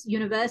remains,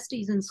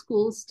 universities and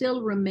schools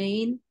still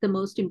remain the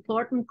most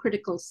important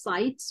critical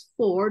sites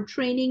for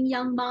training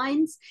young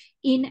minds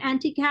in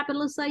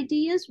anti-capitalist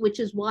ideas, which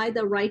is why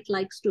the right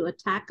likes to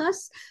attack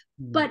us.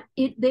 But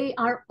they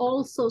are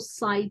also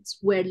sites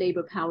where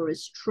labor power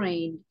is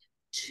trained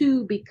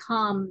to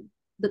become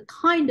the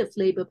kind of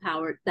labor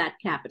power that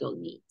capital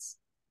needs.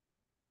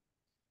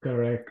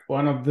 Correct.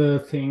 One of the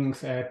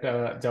things at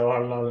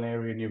Jawaharlal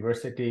Nehru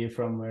University,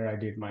 from where I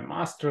did my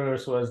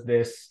master's, was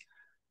this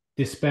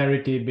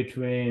disparity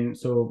between,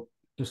 so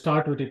to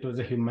start with, it was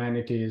a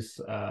humanities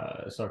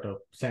sort of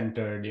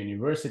centered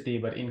university,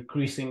 but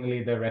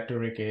increasingly the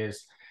rhetoric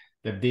is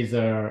that these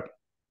are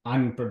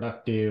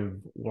unproductive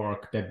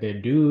work that they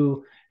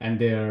do, and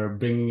they're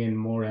bringing in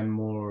more and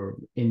more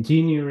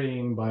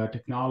engineering,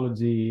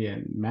 biotechnology,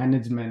 and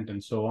management,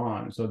 and so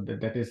on. So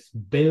that is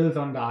built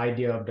on the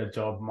idea of the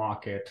job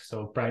market.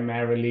 So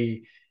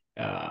primarily,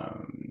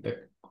 the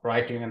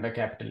right-wing and the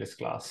capitalist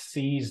class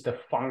sees the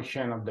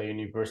function of the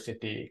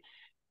university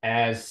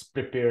as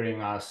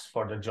preparing us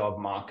for the job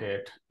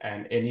market,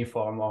 and any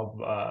form of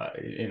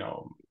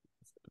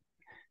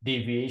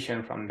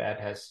deviation from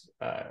that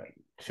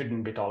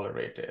shouldn't be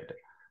tolerated.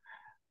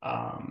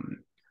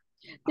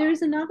 There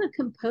is another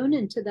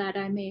component to that,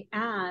 I may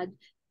add.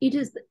 It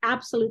is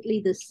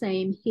absolutely the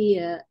same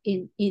here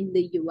in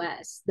the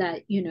US,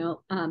 that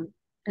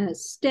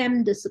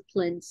STEM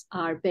disciplines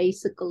are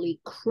basically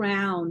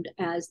crowned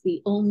as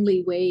the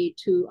only way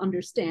to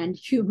understand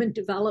human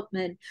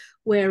development,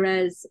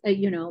 whereas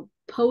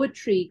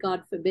poetry,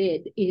 God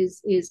forbid,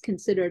 is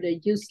considered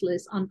a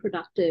useless,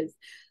 unproductive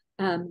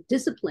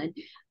discipline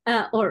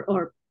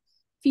or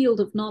field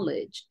of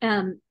knowledge.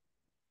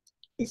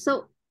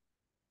 So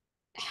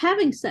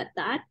having said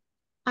that,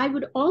 I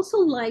would also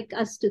like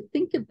us to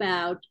think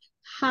about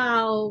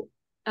how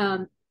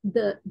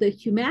the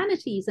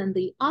humanities and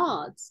the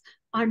arts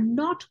are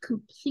not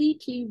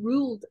completely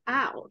ruled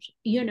out.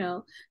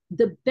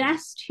 The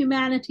best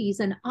humanities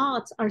and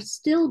arts are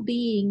still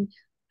being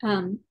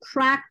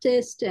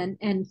practiced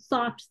and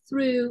thought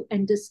through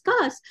and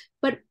discussed,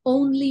 but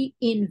only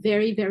in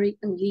very, very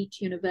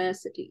elite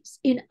universities.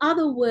 In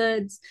other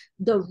words,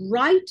 the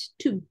right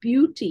to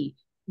beauty,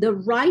 the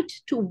right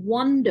to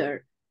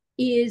wonder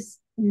is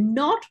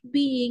not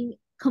being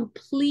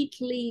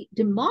completely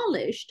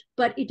demolished,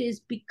 but it is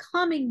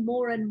becoming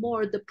more and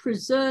more the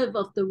preserve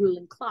of the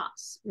ruling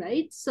class,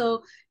 right?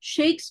 So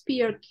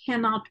Shakespeare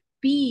cannot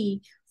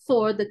be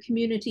for the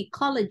community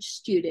college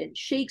student.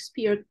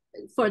 Shakespeare,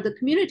 for the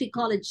community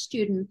college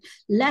student,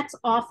 let's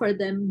offer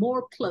them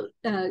more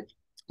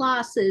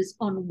classes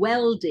on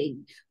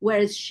welding,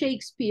 whereas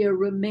Shakespeare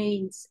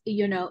remains,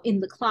 in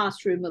the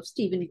classroom of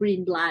Stephen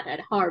Greenblatt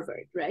at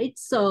Harvard, right?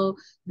 So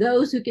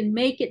those who can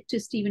make it to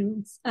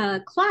Stephen's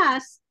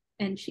class,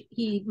 and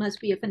he must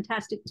be a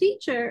fantastic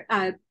teacher,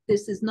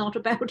 this is not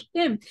about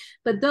him,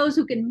 but those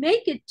who can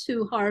make it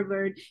to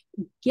Harvard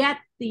get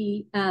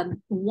the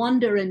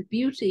wonder and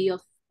beauty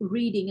of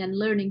reading and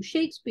learning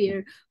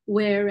Shakespeare,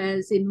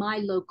 whereas in my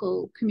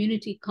local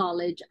community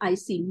college, I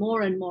see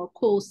more and more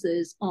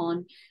courses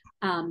on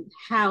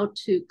how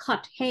to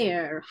cut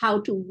hair, how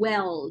to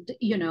weld,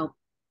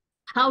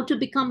 how to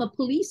become a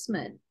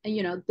policeman.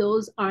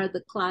 Those are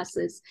the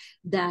classes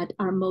that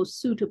are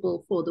most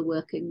suitable for the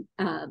working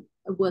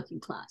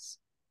class.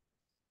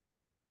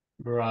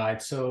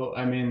 Right. So,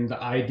 I mean,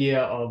 the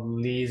idea of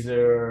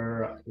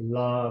leisure,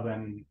 love,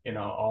 and,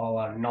 all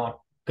are not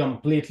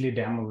completely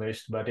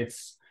demolished, but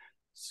it's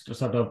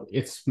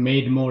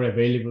made more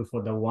available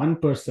for the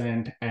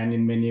 1%, and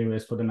in many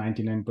ways for the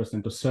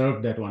 99% to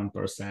serve that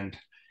 1%.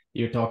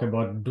 You talk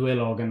about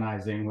dual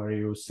organizing, where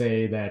you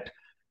say that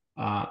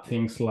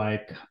things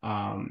like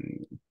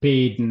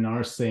paid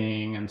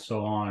nursing and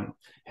so on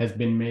has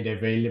been made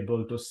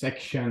available to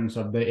sections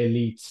of the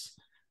elites,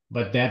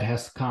 but that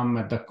has come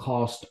at the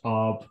cost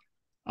of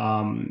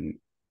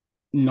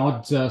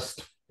not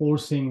just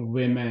forcing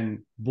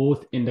women,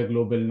 both in the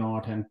global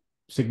north and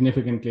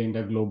significantly in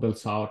the global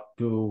south,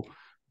 to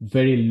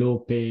very low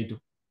paid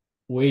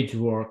wage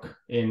work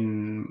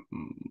in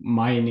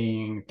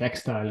mining,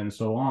 textile, and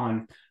so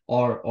on,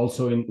 or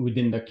also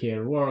within the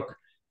care work,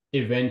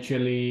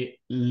 eventually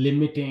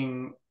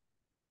limiting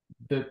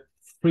the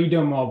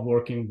freedom of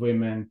working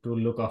women to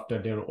look after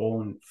their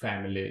own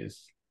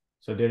families.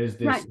 So there is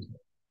this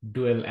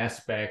dual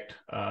aspect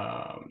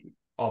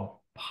of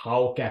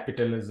how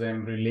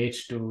capitalism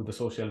relates to the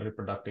social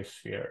reproductive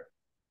sphere.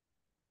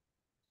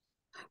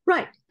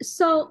 Right.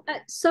 So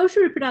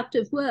social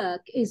reproductive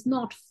work is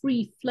not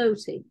free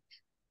floating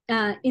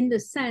in the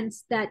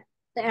sense that,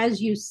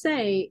 as you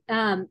say,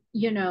 the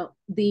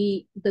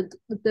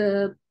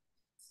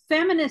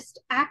feminist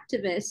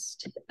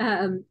activist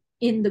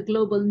in the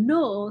global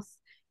north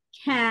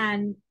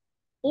can,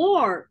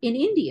 or in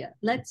India,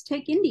 let's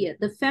take India,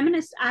 the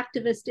feminist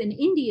activist in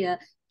India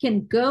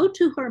can go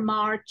to her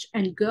march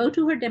and go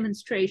to her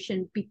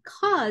demonstration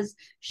because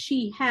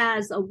she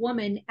has a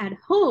woman at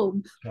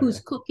home who's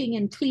cooking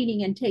and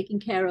cleaning and taking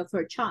care of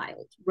her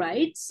child,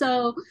 right?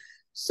 So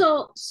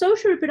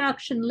social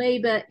reproduction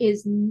labor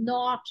is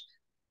not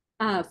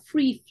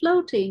free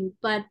floating,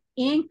 but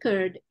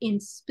anchored in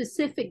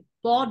specific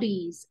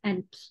bodies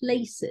and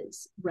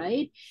places,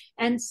 right?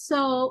 And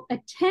so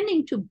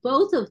attending to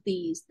both of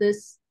these,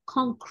 this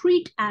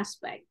concrete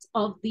aspects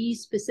of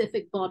these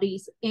specific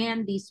bodies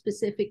and these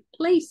specific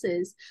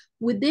places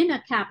within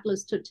a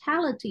capitalist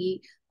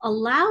totality,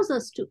 allows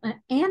us to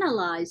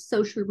analyze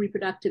social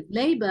reproductive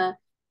labor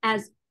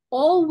as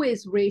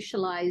always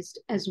racialized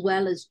as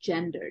well as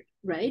gendered,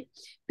 right?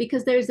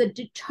 Because there's a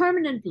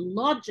determinant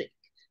logic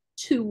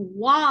to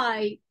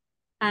why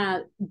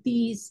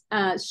these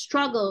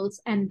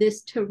struggles and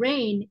this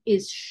terrain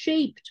is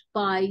shaped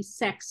by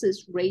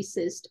sexist,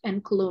 racist,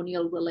 and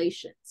colonial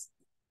relations.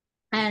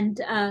 And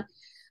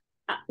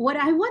what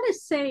I want to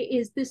say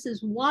is this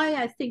is why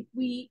I think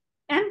we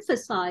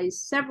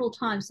emphasize several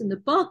times in the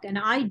book, and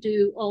I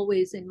do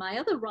always in my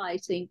other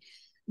writing,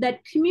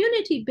 that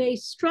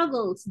community-based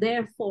struggles,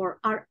 therefore,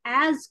 are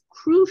as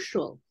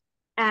crucial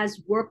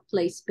as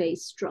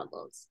workplace-based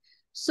struggles.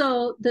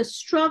 So the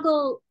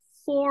struggle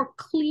for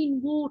clean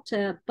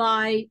water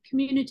by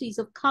communities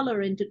of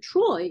color in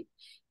Detroit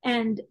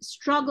and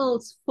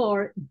struggles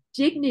for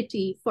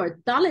dignity for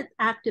Dalit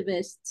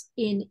activists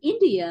in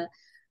India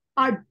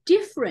are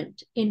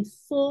different in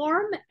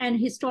form and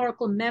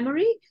historical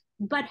memory,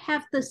 but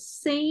have the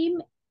same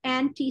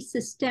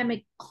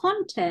anti-systemic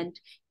content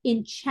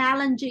in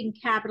challenging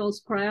capital's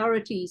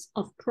priorities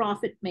of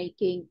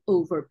profit-making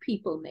over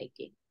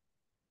people-making.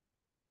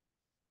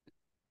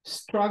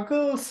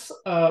 Struggles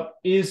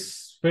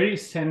is very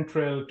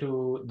central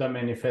to the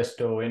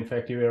manifesto. In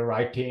fact, you were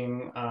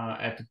writing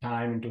at the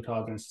time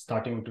in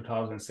starting in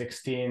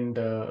 2016,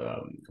 the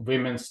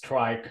women's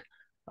strike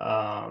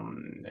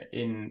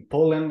in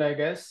Poland, I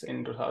guess,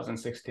 in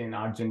 2016,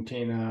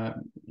 Argentina,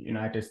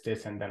 United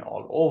States, and then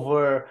all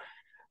over.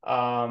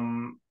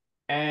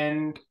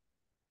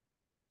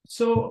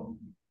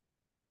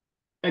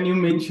 And you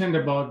mentioned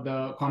about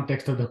the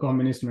context of the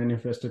Communist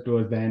Manifesto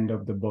towards the end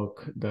of the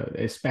book.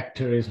 A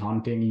specter is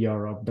haunting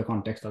Europe, the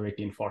context of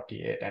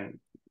 1848, and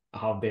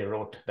how they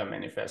wrote the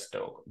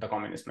manifesto, the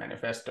Communist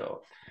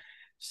Manifesto.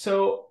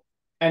 So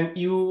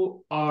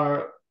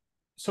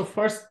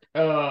first,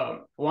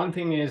 one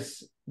thing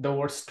is the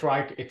word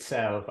strike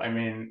itself. I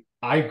mean,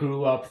 I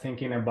grew up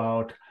thinking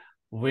about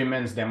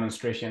women's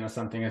demonstration or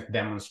something as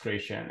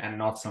demonstration and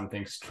not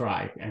something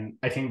strike. And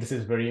I think this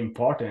is very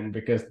important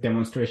because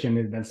demonstration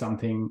is then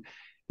something,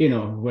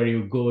 where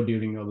you go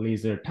during your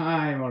leisure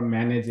time or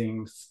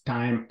managing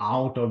time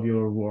out of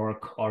your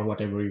work or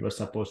whatever you were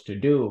supposed to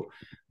do.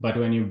 But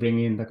when you bring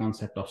in the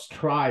concept of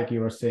strike,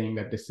 you are saying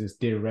that this is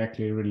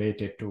directly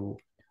related to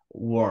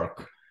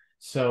work.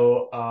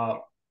 So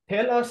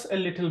tell us a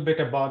little bit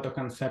about the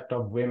concept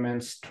of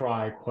women's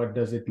strike. What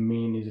does it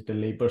mean? Is it a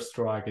labor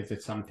strike? Is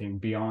it something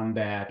beyond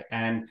that?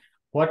 And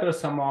what are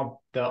some of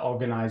the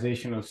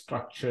organizational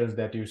structures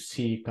that you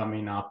see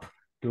coming up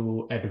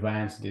to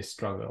advance this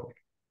struggle?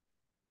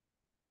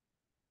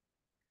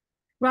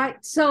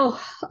 Right. So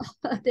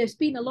there's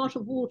been a lot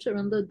of water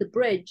under the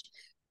bridge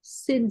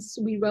since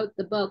we wrote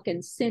the book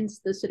and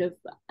since the sort of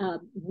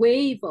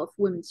wave of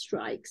women's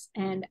strikes.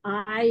 And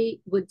I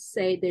would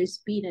say there's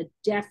been a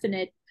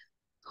definite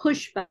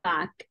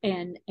pushback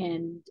and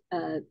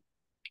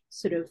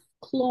sort of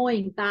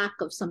clawing back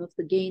of some of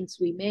the gains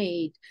we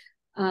made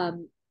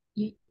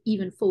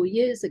even 4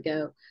 years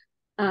ago.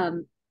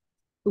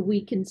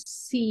 We can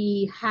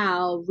see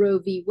how Roe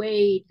v.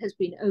 Wade has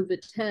been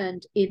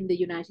overturned in the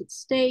United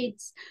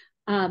States.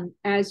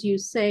 As you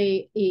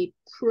say, a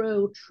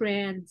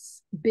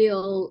pro-trans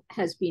bill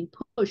has been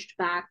pushed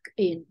back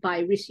by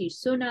Rishi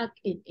Sunak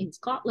in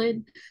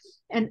Scotland,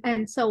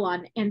 and so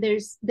on. And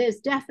there's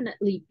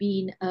definitely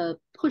been a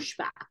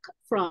pushback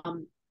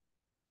from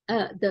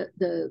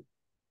the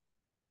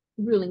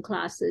ruling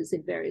classes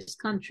in various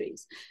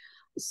countries.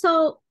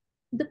 So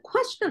the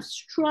question of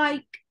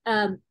strike,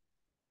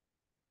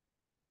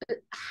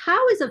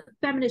 how is a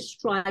feminist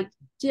strike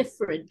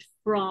different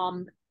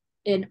from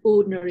an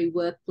ordinary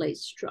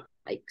workplace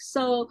strike?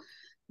 So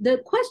the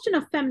question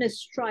of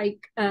feminist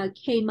strike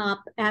came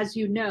up, as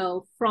you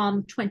know,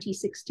 from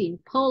 2016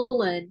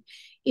 Poland,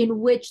 in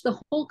which the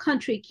whole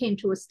country came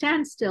to a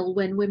standstill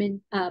when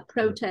women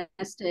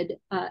protested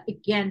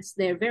against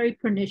their very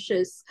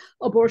pernicious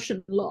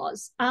abortion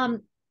laws.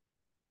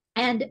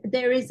 And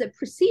there is a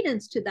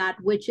precedence to that,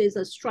 which is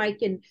a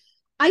strike in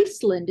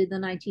Iceland in the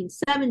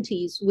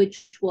 1970s,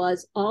 which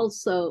was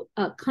also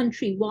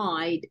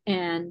countrywide,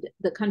 and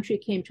the country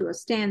came to a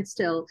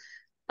standstill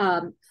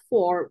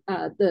for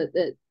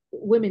the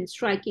women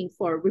striking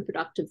for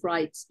reproductive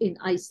rights in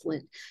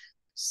Iceland.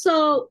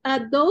 So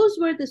those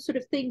were the sort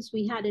of things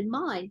we had in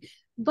mind.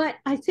 But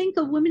I think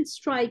a women's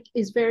strike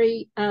is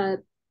very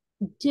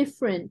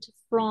different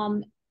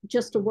from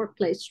just a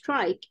workplace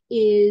strike,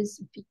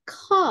 is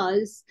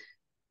because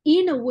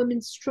in a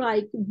women's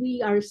strike,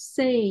 we are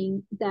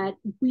saying that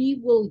we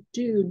will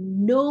do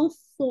no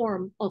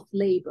form of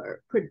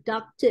labor,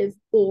 productive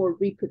or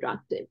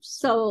reproductive.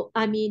 So,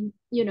 I mean,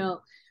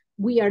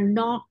 we are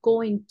not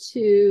going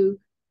to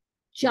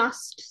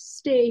just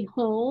stay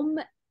home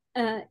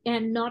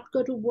and not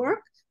go to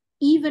work.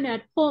 Even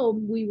at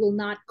home, we will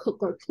not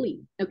cook or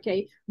clean,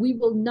 okay? We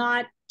will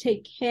not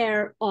take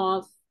care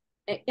of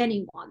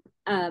anyone,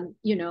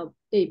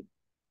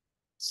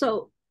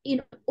 So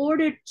in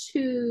order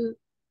to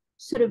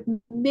sort of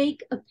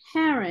make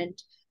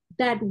apparent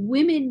that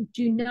women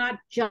do not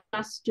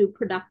just do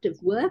productive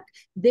work,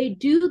 they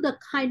do the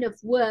kind of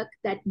work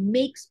that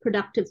makes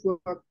productive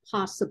work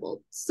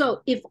possible.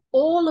 So if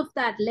all of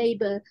that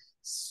labor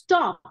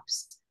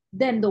stops,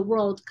 then the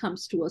world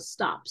comes to a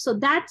stop. So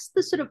that's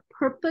the sort of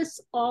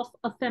purpose of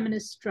a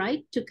feminist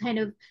strike, to kind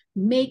of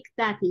make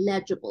that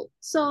legible.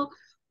 So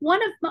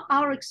one of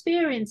our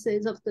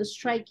experiences of the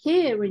strike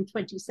here in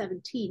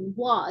 2017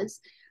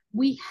 was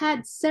we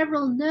had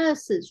several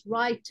nurses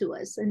write to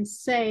us and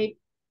say,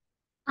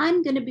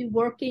 I'm going to be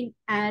working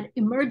at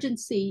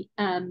emergency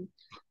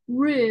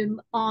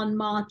room on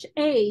March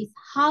 8th.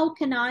 How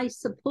can I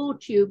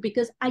support you?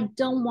 Because I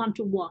don't want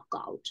to walk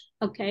out.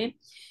 Okay.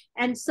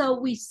 And so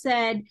we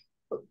said,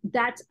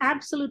 that's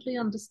absolutely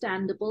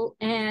understandable.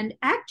 And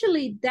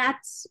actually,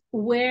 that's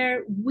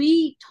where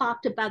we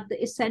talked about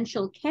the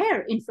essential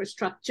care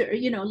infrastructure,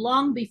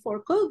 long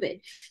before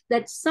COVID,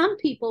 that some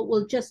people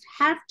will just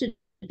have to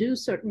do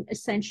certain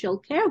essential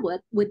care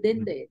work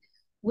within the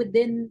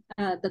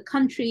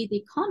country, the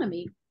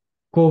economy.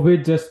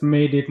 COVID just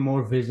made it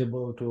more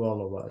visible to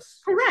all of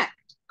us.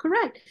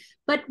 Correct.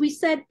 But we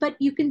said, but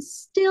you can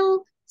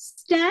still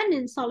stand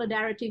in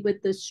solidarity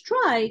with the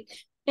strike,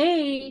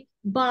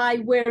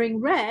 by wearing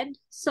red.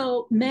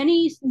 So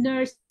many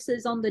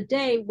nurses on the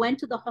day went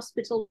to the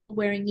hospital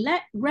wearing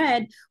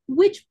red,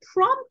 which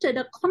prompted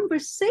a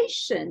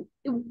conversation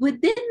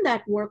within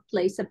that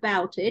workplace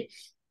about it.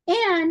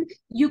 And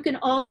you can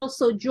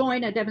also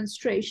join a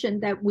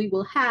demonstration that we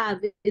will have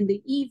in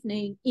the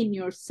evening in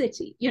your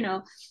city,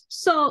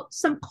 So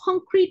some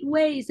concrete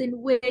ways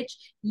in which,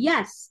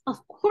 yes,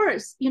 of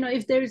course,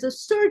 if there's a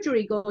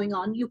surgery going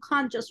on, you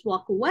can't just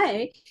walk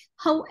away.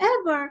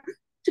 However,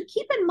 to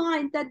keep in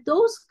mind that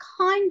those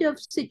kind of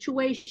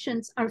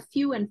situations are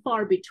few and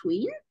far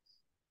between.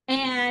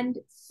 And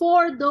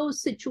for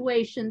those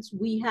situations,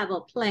 we have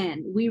a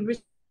plan. We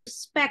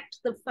respect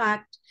the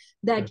fact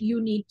that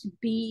you need to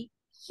be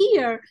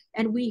here,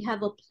 and we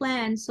have a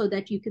plan so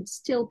that you can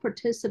still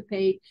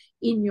participate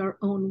in your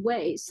own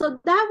way. So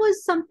that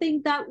was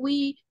something that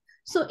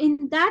so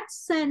in that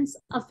sense,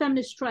 a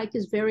feminist strike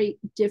is very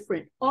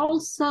different.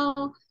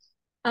 Also,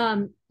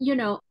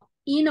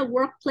 in a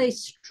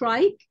workplace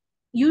strike,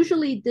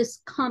 usually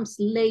this comes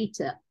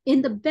later.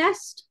 In the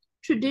best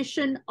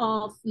tradition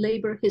of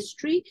labor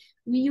history,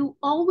 you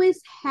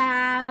always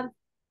have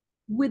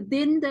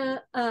within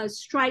the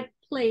strike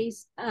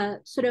place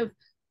sort of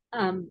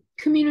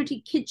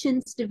community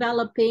kitchens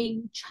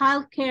developing,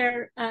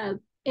 childcare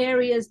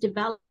areas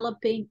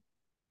developing,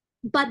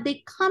 but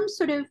they come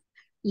sort of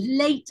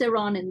later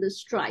on in the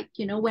strike,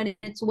 when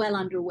it's well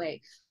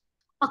underway.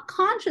 A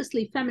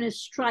consciously feminist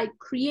strike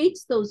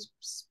creates those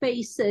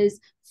spaces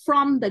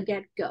from the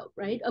get-go,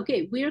 right?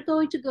 Okay, we're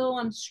going to go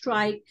on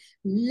strike.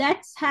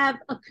 Let's have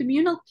a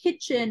communal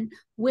kitchen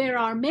where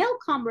our male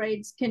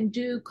comrades can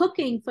do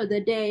cooking for the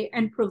day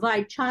and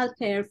provide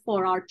childcare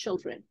for our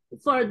children,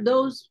 for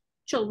those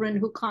children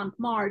who can't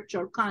march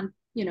or can't,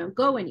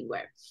 go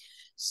anywhere.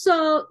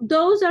 So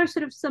those are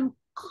sort of some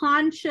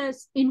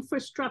conscious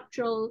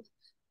infrastructural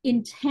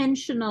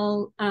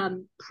intentional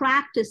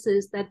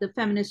practices that the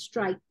feminist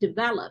strike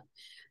developed.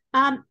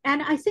 And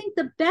I think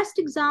the best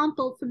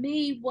example for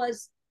me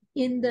was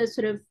in the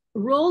sort of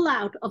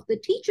rollout of the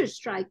teacher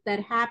strike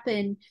that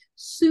happened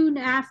soon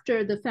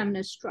after the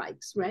feminist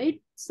strikes, right?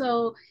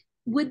 So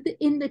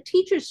in the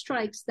teacher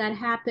strikes that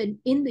happened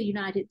in the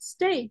United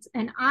States,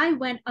 and I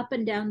went up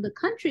and down the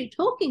country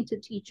talking to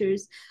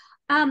teachers,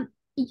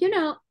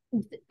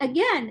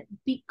 again,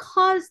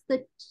 because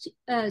the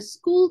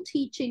school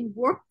teaching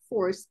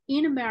workforce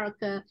in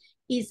America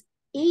is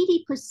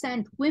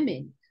 80%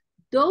 women,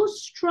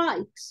 those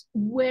strikes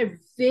were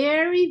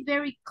very,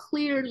 very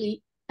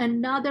clearly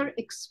another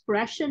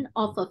expression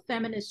of a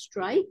feminist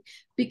strike.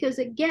 Because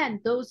again,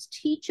 those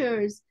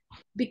teachers,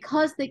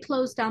 because they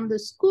closed down the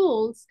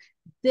schools,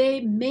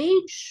 they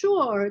made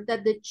sure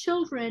that the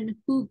children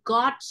who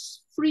got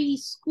free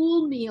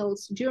school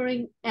meals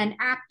during an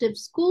active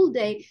school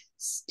day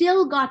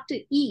still got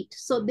to eat.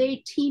 So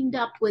they teamed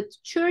up with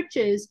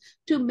churches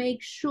to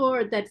make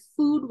sure that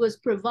food was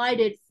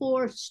provided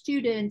for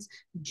students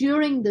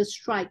during the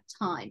strike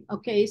time.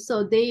 Okay,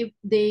 so they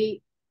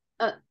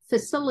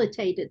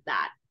facilitated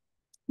that.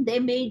 They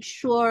made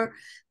sure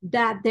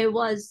that there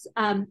was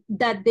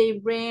that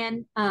they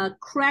ran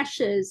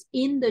creches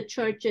in the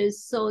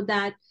churches so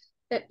that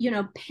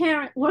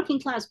working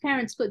class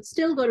parents could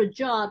still go to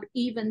job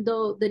even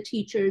though the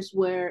teachers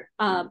were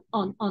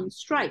on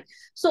strike.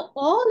 So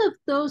all of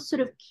those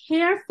sort of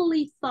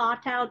carefully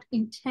thought out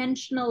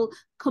intentional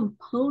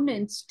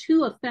components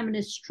to a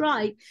feminist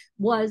strike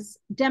was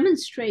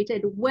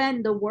demonstrated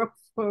when the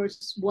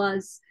workforce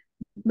was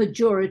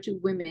majority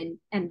women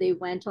and they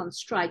went on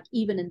strike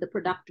even in the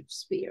productive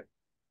sphere.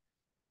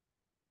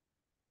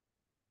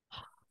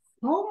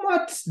 How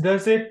much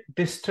does it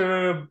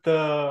disturb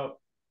the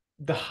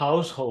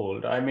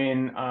household? I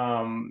mean,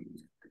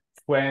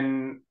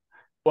 when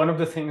one of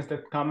the things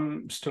that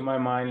comes to my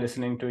mind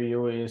listening to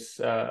you is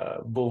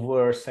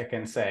Beauvoir's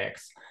Second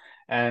Sex,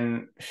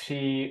 and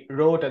she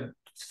wrote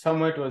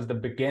somewhere towards the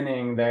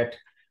beginning that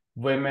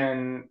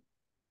women,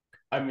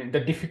 I mean, the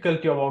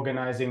difficulty of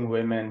organizing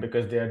women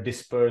because they are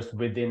dispersed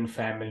within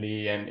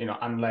family, and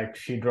unlike,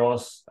 she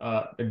draws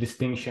a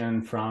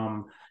distinction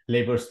from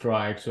labor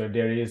strikes where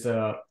there is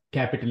a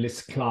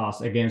capitalist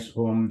class against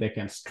whom they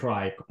can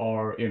strike,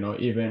 or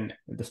even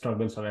the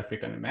struggles of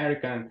African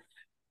American.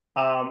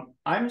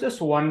 I'm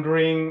just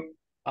wondering,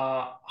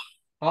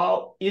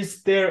 how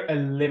is there a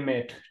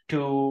limit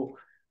to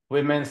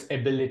women's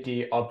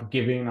ability of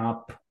giving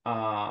up,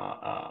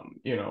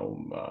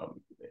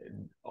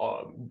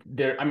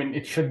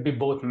 it should be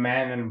both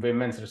men and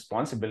women's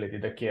responsibility,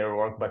 the care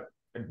work, but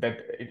that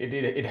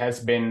it has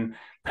been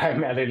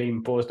primarily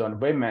imposed on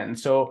women.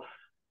 So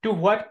to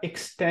what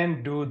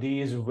extent do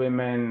these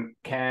women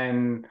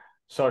can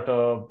sort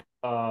of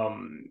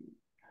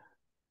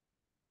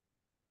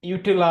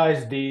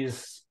utilize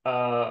these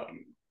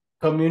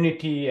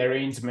community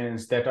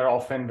arrangements that are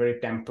often very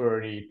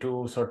temporary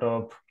to sort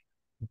of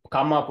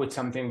come up with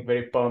something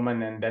very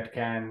permanent that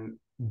can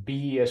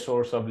be a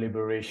source of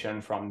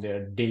liberation from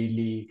their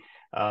daily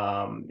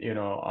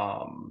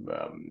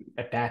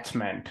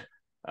attachment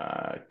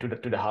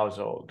to the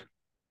household?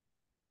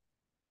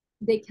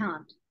 They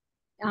can't.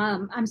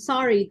 I'm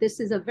sorry, this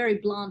is a very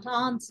blunt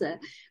answer,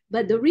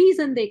 but the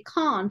reason they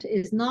can't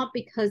is not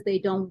because they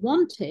don't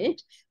want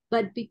it,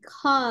 but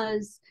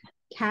because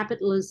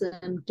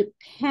capitalism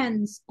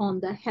depends on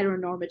the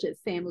heteronormative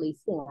family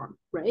form,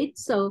 right?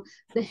 So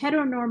the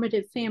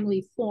heteronormative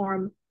family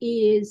form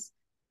is,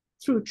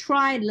 through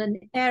trial and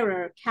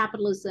error,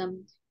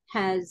 capitalism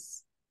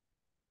has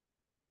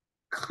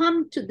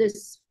come to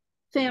this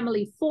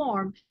family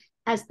form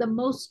as the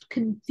most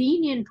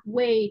convenient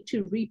way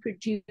to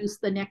reproduce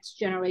the next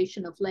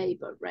generation of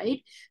labor,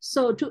 right?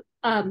 So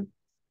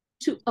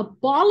to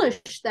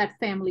abolish that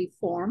family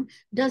form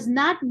does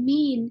not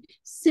mean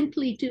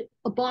simply to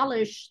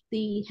abolish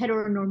the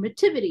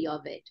heteronormativity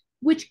of it,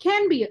 which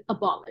can be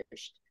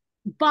abolished.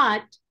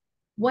 But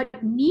what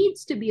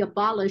needs to be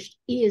abolished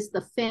is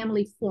the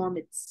family form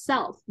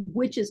itself,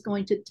 which is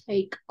going to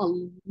take a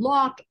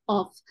lot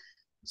of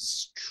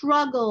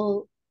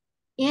struggle,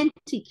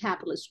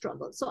 anti-capitalist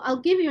struggle. So I'll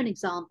give you an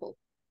example.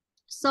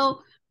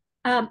 So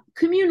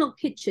communal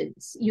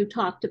kitchens you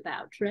talked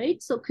about,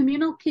 right? So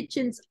communal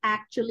kitchens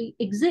actually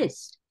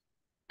exist,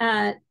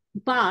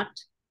 but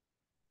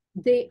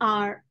they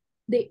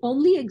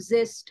only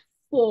exist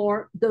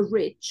for the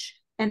rich,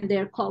 and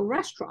they're called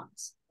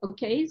restaurants.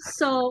 Okay,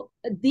 so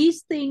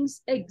these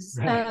things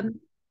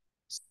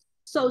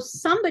so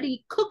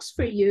somebody cooks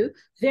for you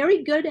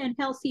very good and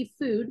healthy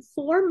food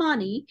for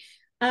money,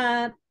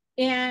 and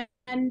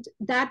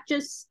that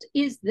just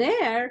is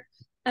there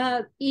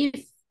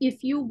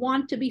if you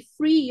want to be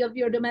free of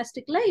your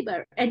domestic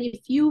labor. And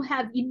if you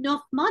have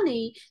enough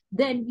money,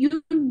 then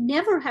you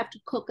never have to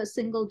cook a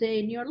single day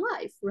in your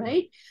life,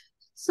 right?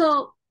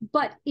 So,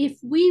 but if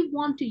we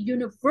want to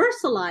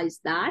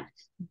universalize that,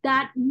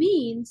 that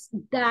means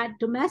that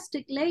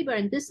domestic labor,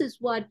 and this is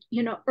what,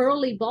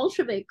 early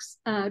Bolsheviks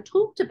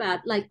talked about,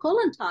 like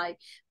Kollontai,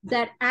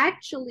 that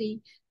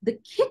actually the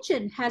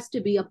kitchen has to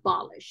be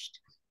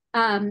abolished.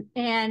 And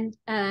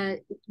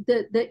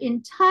the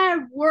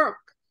entire work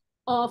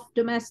of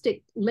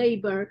domestic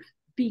labor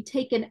be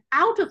taken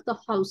out of the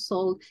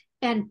household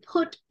and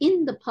put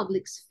in the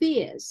public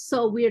spheres.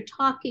 So we're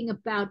talking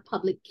about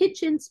public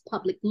kitchens,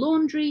 public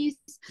laundries,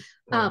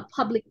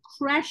 public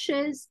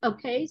creches,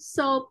 okay?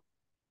 So,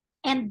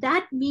 and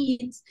that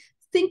means,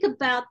 think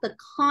about the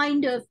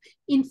kind of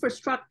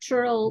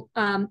infrastructural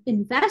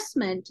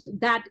investment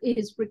that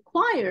is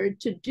required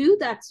to do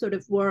that sort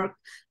of work,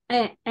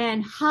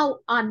 and how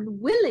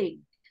unwilling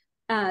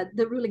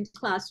the ruling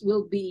class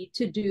will be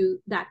to do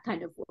that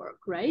kind of work,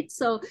 right?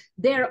 So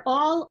they're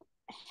all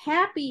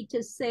happy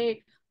to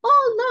say,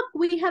 oh,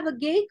 look, we have a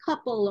gay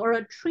couple or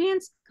a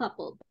trans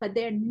couple, but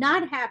they're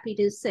not happy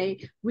to say,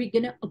 we're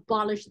going to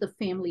abolish the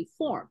family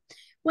form.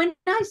 When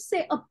I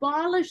say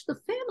abolish the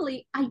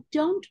family, I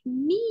don't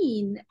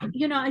mean,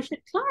 I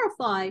should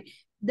clarify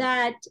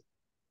that,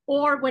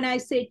 or when I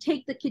say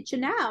take the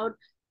kitchen out,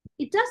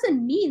 it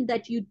doesn't mean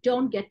that you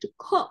don't get to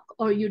cook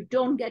or you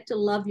don't get to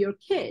love your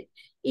kid.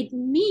 It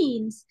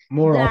means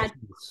that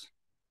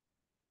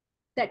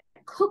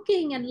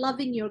cooking and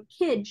loving your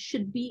kid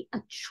should be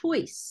a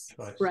choice,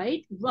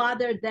 right?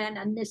 Rather than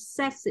a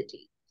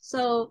necessity.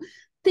 So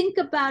think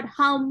about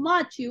how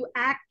much you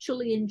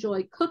actually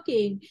enjoy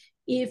cooking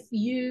if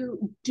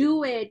you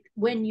do it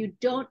when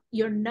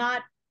you're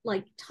not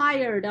like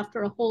tired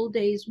after a whole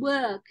day's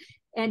work,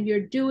 and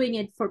you're doing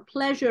it for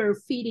pleasure,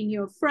 feeding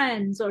your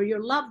friends or your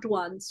loved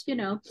ones,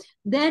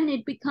 then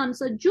it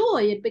becomes a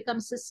joy, it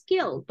becomes a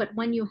skill. But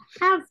when you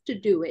have to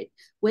do it,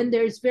 when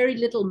there's very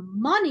little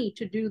money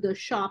to do the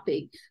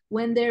shopping,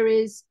 when there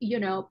is,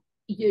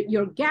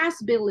 your gas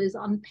bill is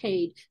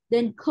unpaid,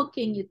 then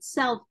cooking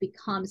itself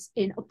becomes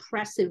an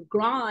oppressive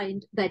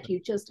grind that you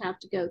just have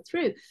to go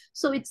through.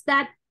 So it's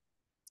that.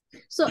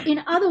 So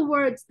in other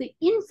words, the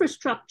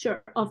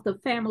infrastructure of the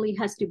family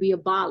has to be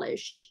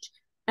abolished,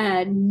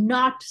 and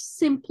not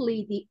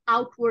simply the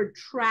outward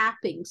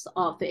trappings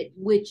of it,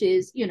 which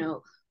is,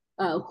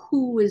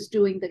 who is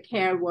doing the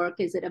care work?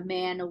 Is it a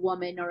man, a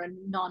woman, or a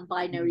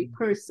non-binary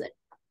person?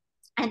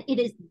 And it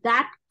is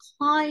that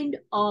kind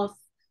of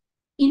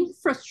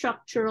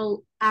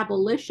infrastructural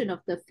abolition of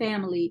the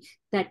family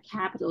that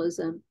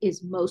capitalism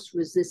is most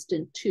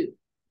resistant to.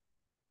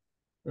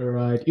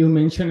 Right. You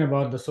mentioned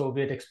about the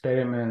Soviet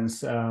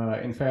experiments.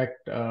 In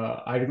fact,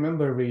 I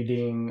remember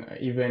reading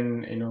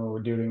even,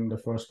 during the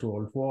First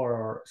World War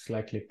or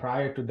slightly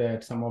prior to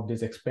that, some of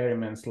these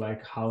experiments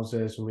like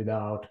houses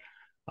without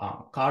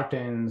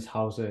curtains,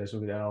 houses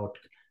without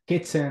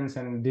kitchens,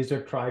 and these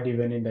were tried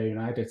even in the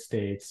United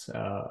States.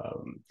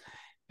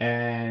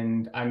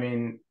 And I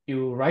mean,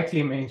 you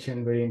rightly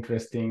mentioned very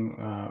interesting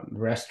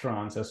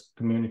restaurants as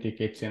community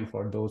kitchen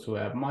for those who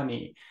have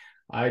money.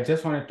 I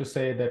just wanted to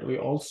say that we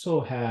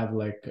also have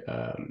like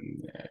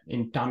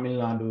in Tamil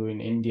Nadu in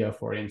India,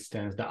 for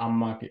instance, the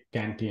Amma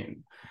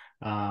canteen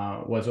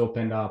was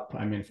opened up.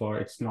 I mean,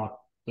 it's not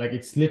like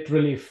it's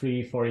literally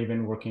free for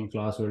even working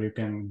class, where you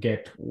can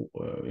get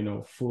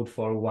food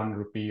for 1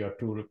 rupee or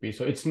 2 rupees.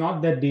 So it's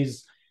not that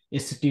these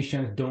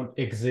institutions don't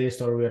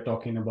exist or we are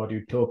talking about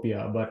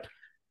utopia, but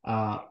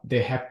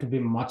they have to be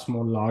much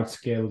more large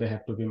scale. They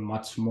have to be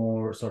much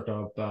more sort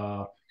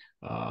of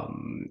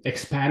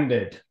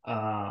expanded,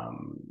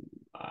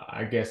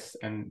 I guess,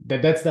 and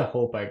that's the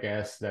hope, I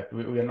guess, that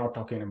we are not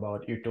talking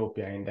about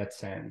utopia in that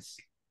sense.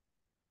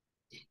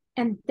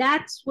 And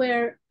that's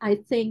where I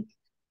think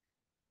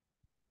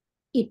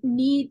it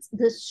needs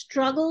the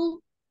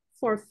struggle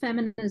for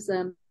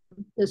feminism,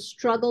 the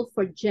struggle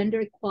for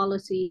gender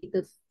equality,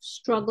 the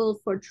struggle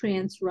for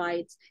trans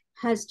rights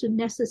has to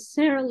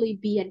necessarily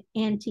be an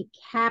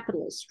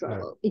anti-capitalist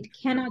struggle. Right. It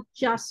cannot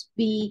just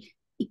be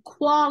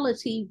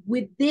equality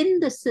within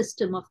the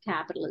system of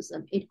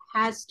capitalism. It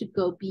has to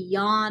go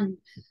beyond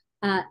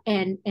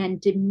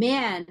and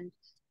demand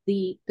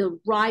the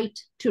right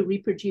to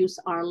reproduce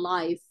our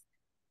life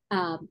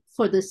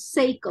for the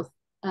sake of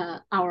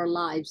our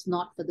lives,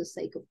 not for the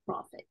sake of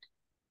profit.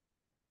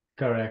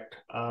 Correct.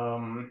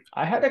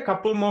 I had a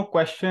couple more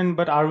questions,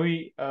 but are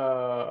we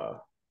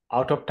out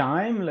of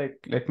time? Like,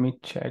 let me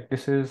check.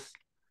 This is.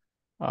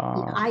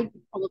 Yeah, I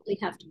probably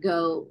have to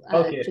go,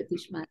 okay.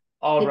 Jyothishman.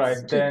 All right,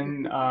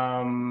 then.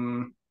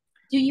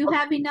 Do you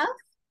have enough?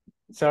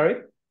 Sorry?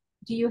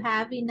 Do you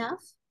have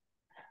enough?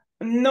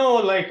 No,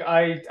 like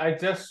I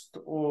just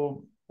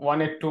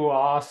wanted to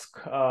ask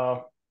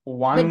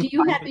one. But do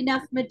you have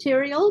enough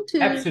material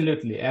to?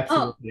 Absolutely.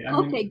 Oh, I mean,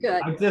 okay,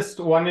 good. I just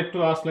wanted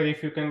to ask, like,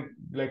 if you can,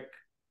 like,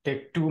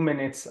 take 2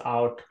 minutes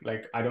out.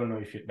 Like, I don't know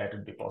if that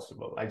would be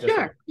possible.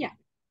 Sure. Yeah.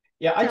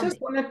 Yeah, I just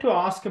wanted to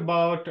ask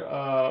about.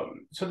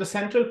 So the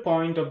central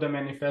point of the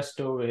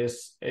manifesto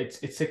is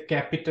it's a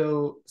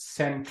capital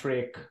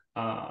centric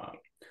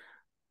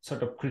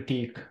sort of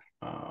critique,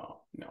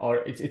 or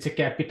it's a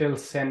capital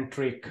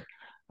centric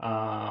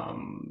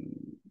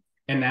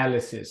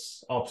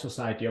analysis of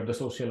society, of the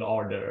social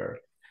order.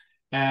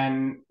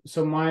 And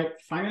so my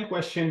final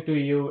question to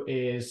you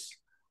is,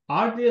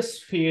 are there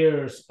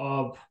spheres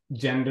of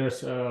gender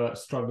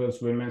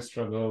struggles, women's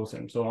struggles,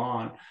 and so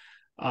on,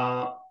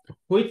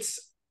 which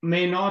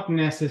may not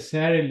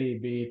necessarily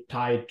be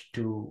tied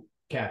to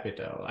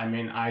capital? I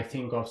mean, I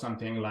think of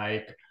something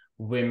like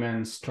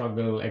women's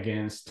struggle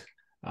against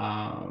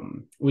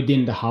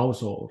within the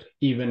household,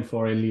 even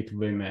for elite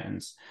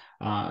women's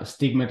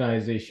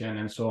stigmatization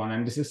and so on.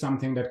 And this is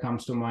something that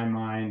comes to my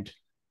mind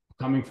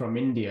coming from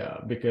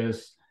India,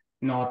 because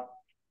not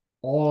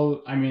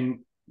all, I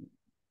mean,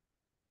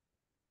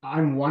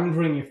 I'm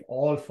wondering if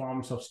all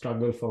forms of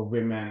struggle for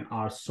women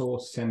are so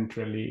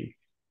centrally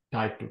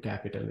tied to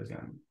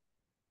capitalism.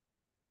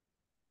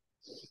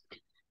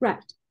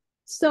 Right.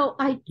 So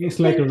things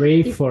like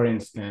rape, for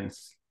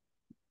instance,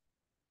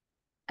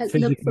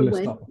 physical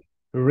assault,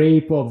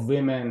 rape of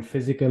women,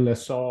 physical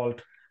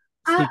assault,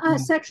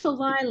 sexual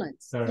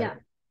violence. Correct. Yeah.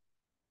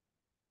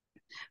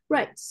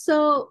 Right.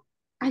 So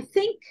I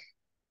think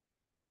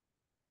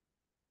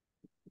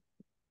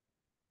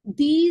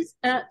these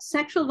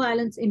sexual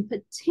violence in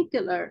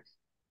particular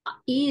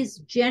is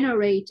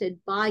generated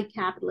by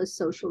capitalist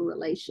social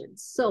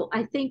relations. So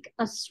I think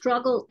a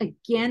struggle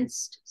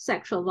against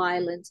sexual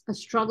violence, a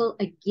struggle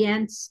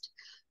against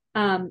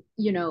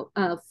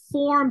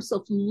forms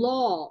of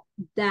law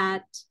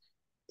that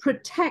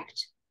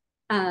protect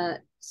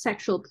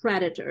sexual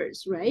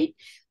predators, right?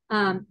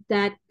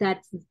 That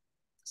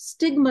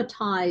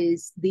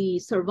stigmatize the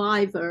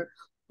survivor.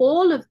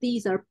 All of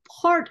these are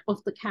part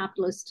of the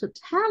capitalist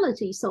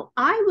totality. So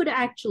I would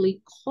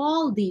actually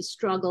call these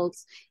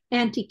struggles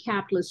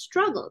anti-capitalist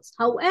struggles.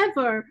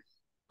 However,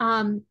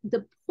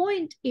 the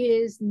point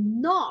is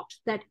not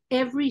that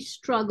every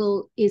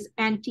struggle is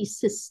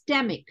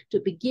anti-systemic to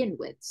begin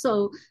with.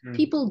 So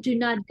people do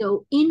not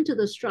go into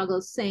the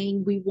struggle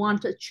saying we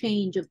want a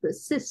change of the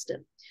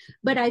system.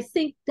 But I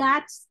think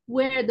that's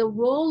where the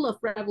role of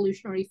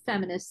revolutionary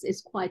feminists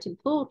is quite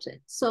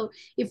important. So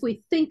if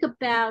we think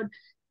about,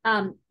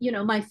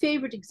 my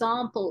favorite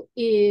example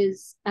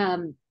is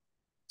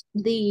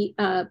the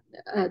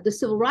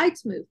civil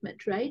rights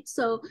movement, right?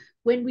 So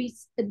when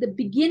at the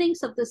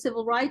beginnings of the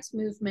civil rights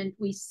movement,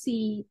 we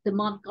see the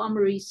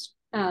Montgomery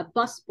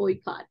bus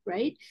boycott,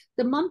 right?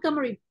 The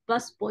Montgomery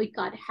bus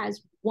boycott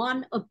has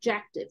one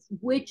objective,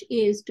 which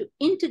is to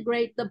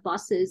integrate the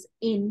buses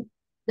in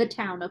the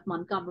town of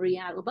Montgomery,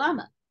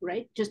 Alabama,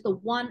 right? Just the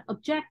one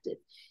objective.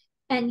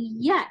 And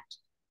yet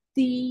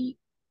the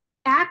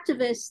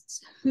activists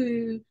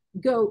who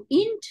go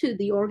into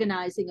the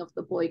organizing of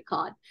the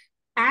boycott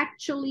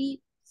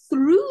actually,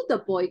 through the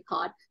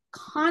boycott,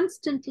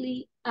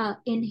 constantly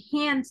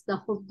enhance the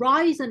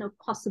horizon of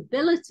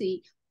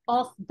possibility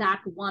of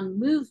that one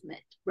movement,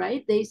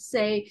 right? They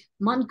say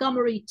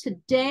Montgomery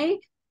today,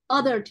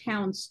 other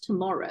towns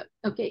tomorrow,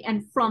 okay?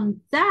 And from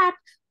that,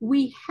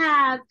 we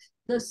have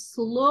the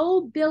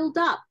slow build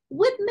up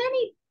with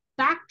many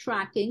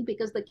backtracking,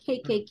 because the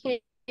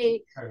KKK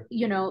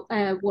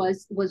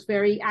was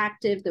very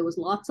active. There was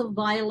lots of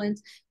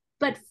violence.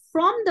 But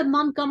from the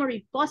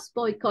Montgomery bus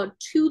boycott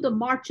to the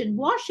march in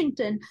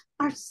Washington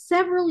are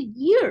several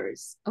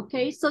years,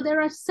 okay? So there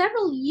are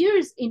several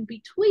years in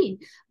between.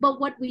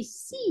 But what we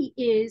see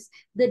is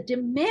the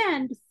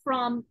demand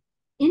from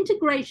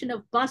integration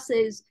of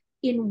buses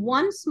in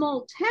one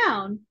small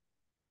town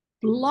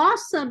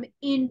blossom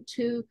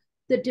into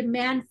the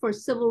demand for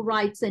civil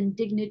rights and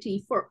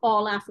dignity for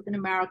all African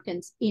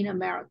Americans in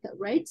America,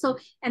 right? So,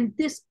 and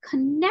this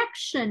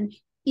connection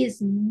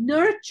is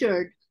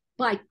nurtured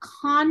by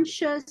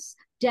conscious,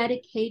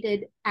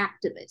 dedicated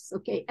activists,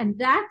 okay? And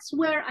that's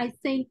where I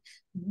think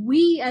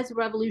we as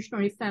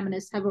revolutionary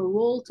feminists have a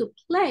role to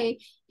play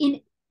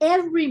in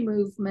every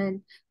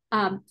movement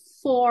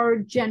for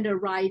gender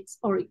rights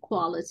or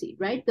equality,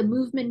 right? The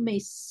movement may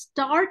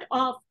start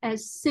off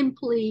as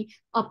simply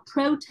a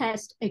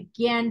protest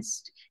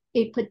against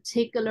a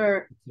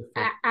particular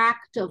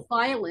act of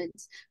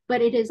violence,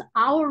 but it is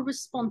our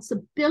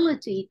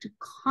responsibility to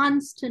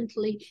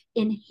constantly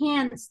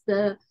enhance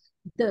the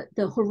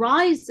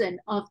horizon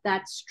of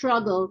that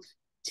struggle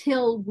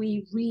till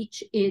we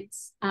reach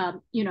its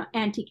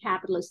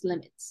anti-capitalist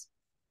limits.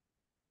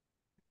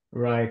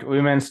 Right.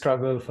 Women's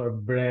struggle for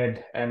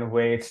bread and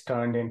weights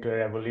turned into a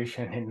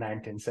revolution in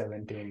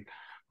 1917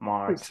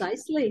 March.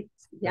 Precisely.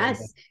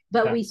 Yes.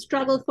 But we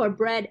struggle for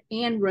bread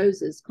and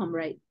roses,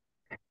 comrade.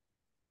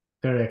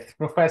 Correct.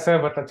 Professor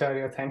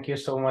Bhattacharya, thank you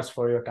so much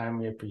for your time.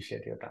 We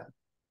appreciate your time.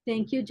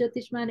 Thank you,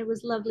 Jyotishman. It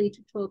was lovely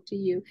to talk to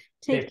you.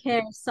 Take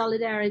care.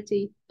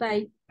 Solidarity.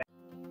 Bye.